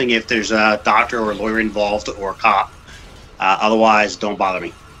need something if there's a doctor or a lawyer involved or a cop. Otherwise, don't bother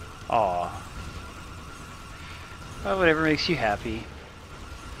me. Aw. Well, whatever makes you happy.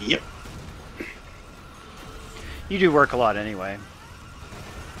 Yep. You do work a lot anyway.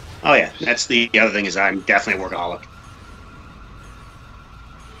 Oh yeah, that's the other thing is I'm definitely a workaholic.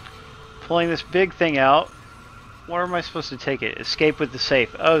 Pulling this big thing out. Where am I supposed to take it? Escape with the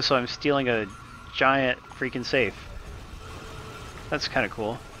safe. Oh, so I'm stealing a giant freaking safe. That's kind of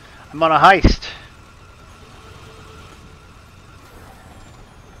cool. I'm on a heist.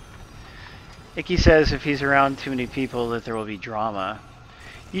 Icky says if he's around too many people that there will be drama.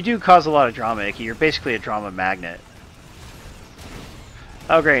 You do cause a lot of drama, Icky. You're basically a drama magnet.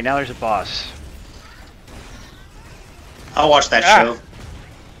 Oh great, now there's a boss. I'll watch that show.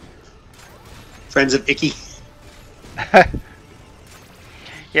 Friends of Icky.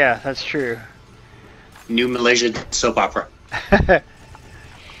 Yeah, that's true. New Malaysian soap opera. In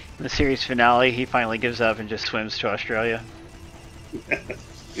the series finale, he finally gives up and just swims to Australia.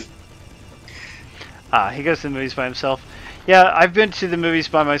 He goes to the movies by himself. Yeah, I've been to the movies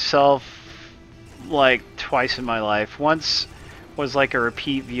by myself like twice in my life. Once was like a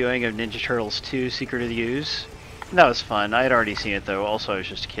repeat viewing of Ninja Turtles 2 Secret of the Ooze. And that was fun. I had already seen it though, also I was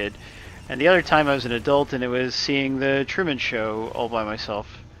just a kid. And the other time I was an adult and it was seeing the Truman Show all by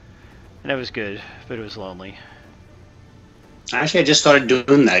myself. And it was good, but it was lonely. Actually, I just started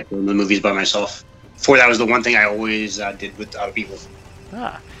doing that, doing the movies by myself. Before that was the one thing I always did with other people.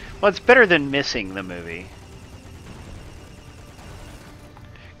 Well, it's better than missing the movie.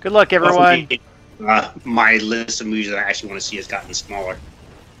 Good luck, everyone. My list of movies that I actually want to see has gotten smaller.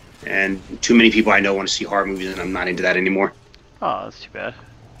 And too many people I know want to see horror movies, and I'm not into that anymore. Oh, that's too bad.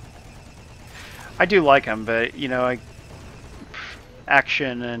 I do like them, but you know,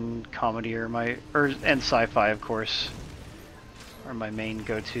 action and comedy are and sci-fi, of course, are my main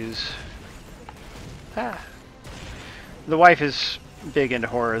go-tos. The wife is big into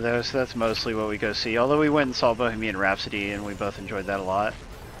horror though, so that's mostly what we go see. Although we went and saw Bohemian Rhapsody, and we both enjoyed that a lot.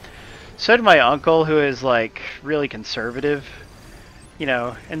 So did my uncle, who is like really conservative. You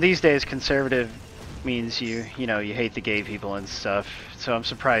know, and these days conservative means you hate the gay people and stuff. So I'm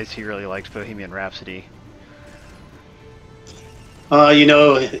surprised he really liked Bohemian Rhapsody. You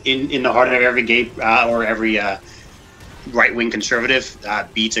know, in the heart of every gay or every right-wing conservative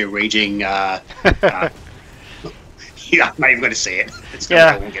beats a raging. Yeah, I'm not even going to say it.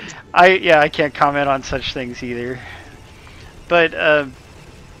 I can't comment on such things either. But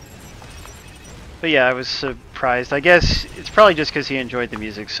yeah, I was surprised. I guess it's probably just because he enjoyed the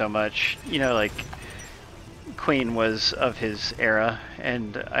music so much. You know, like Queen was of his era,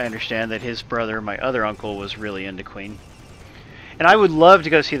 and I understand that his brother, my other uncle, was really into Queen. And I would love to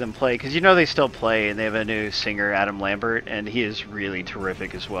go see them play, because you know they still play, and they have a new singer, Adam Lambert, and he is really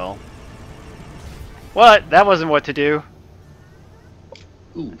terrific as well. What? That wasn't what to do.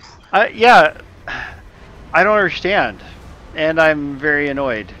 Ooh. Yeah, I don't understand, and I'm very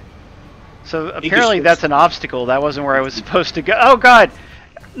annoyed. So apparently that's an obstacle. That wasn't where I was supposed to go. Oh god!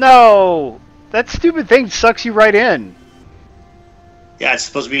 No! That stupid thing sucks you right in. Yeah, it's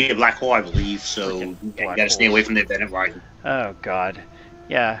supposed to be a black hole, I believe, so you gotta stay away from the event horizon. Oh god.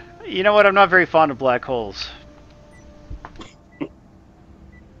 Yeah. You know what? I'm not very fond of black holes.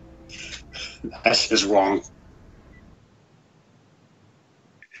 That's just wrong.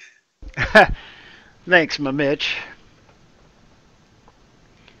 Thanks, my Mitch.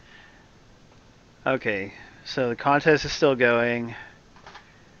 Okay, so the contest is still going,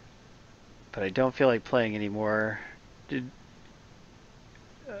 but I don't feel like playing anymore. Did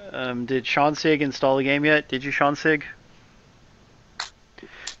Sean Sig install the game yet? Did you, Sean Sig?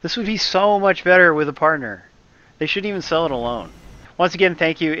 This would be so much better with a partner. They shouldn't even sell it alone. Once again,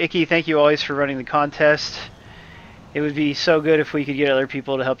 thank you, Icky. Thank you always for running the contest. It would be so good if we could get other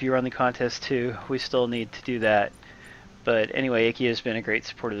people to help you run the contest too. We still need to do that. But anyway, Icky has been a great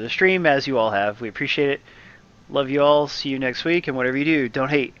supporter of the stream, as you all have. We appreciate it. Love you all. See you next week. And whatever you do, don't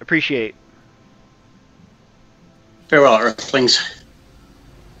hate. Appreciate. Farewell, Earthlings.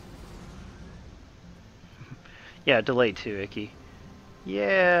 Yeah, delayed too, Icky.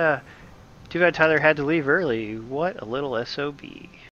 Yeah. Too bad Tyler had to leave early. What a little SOB.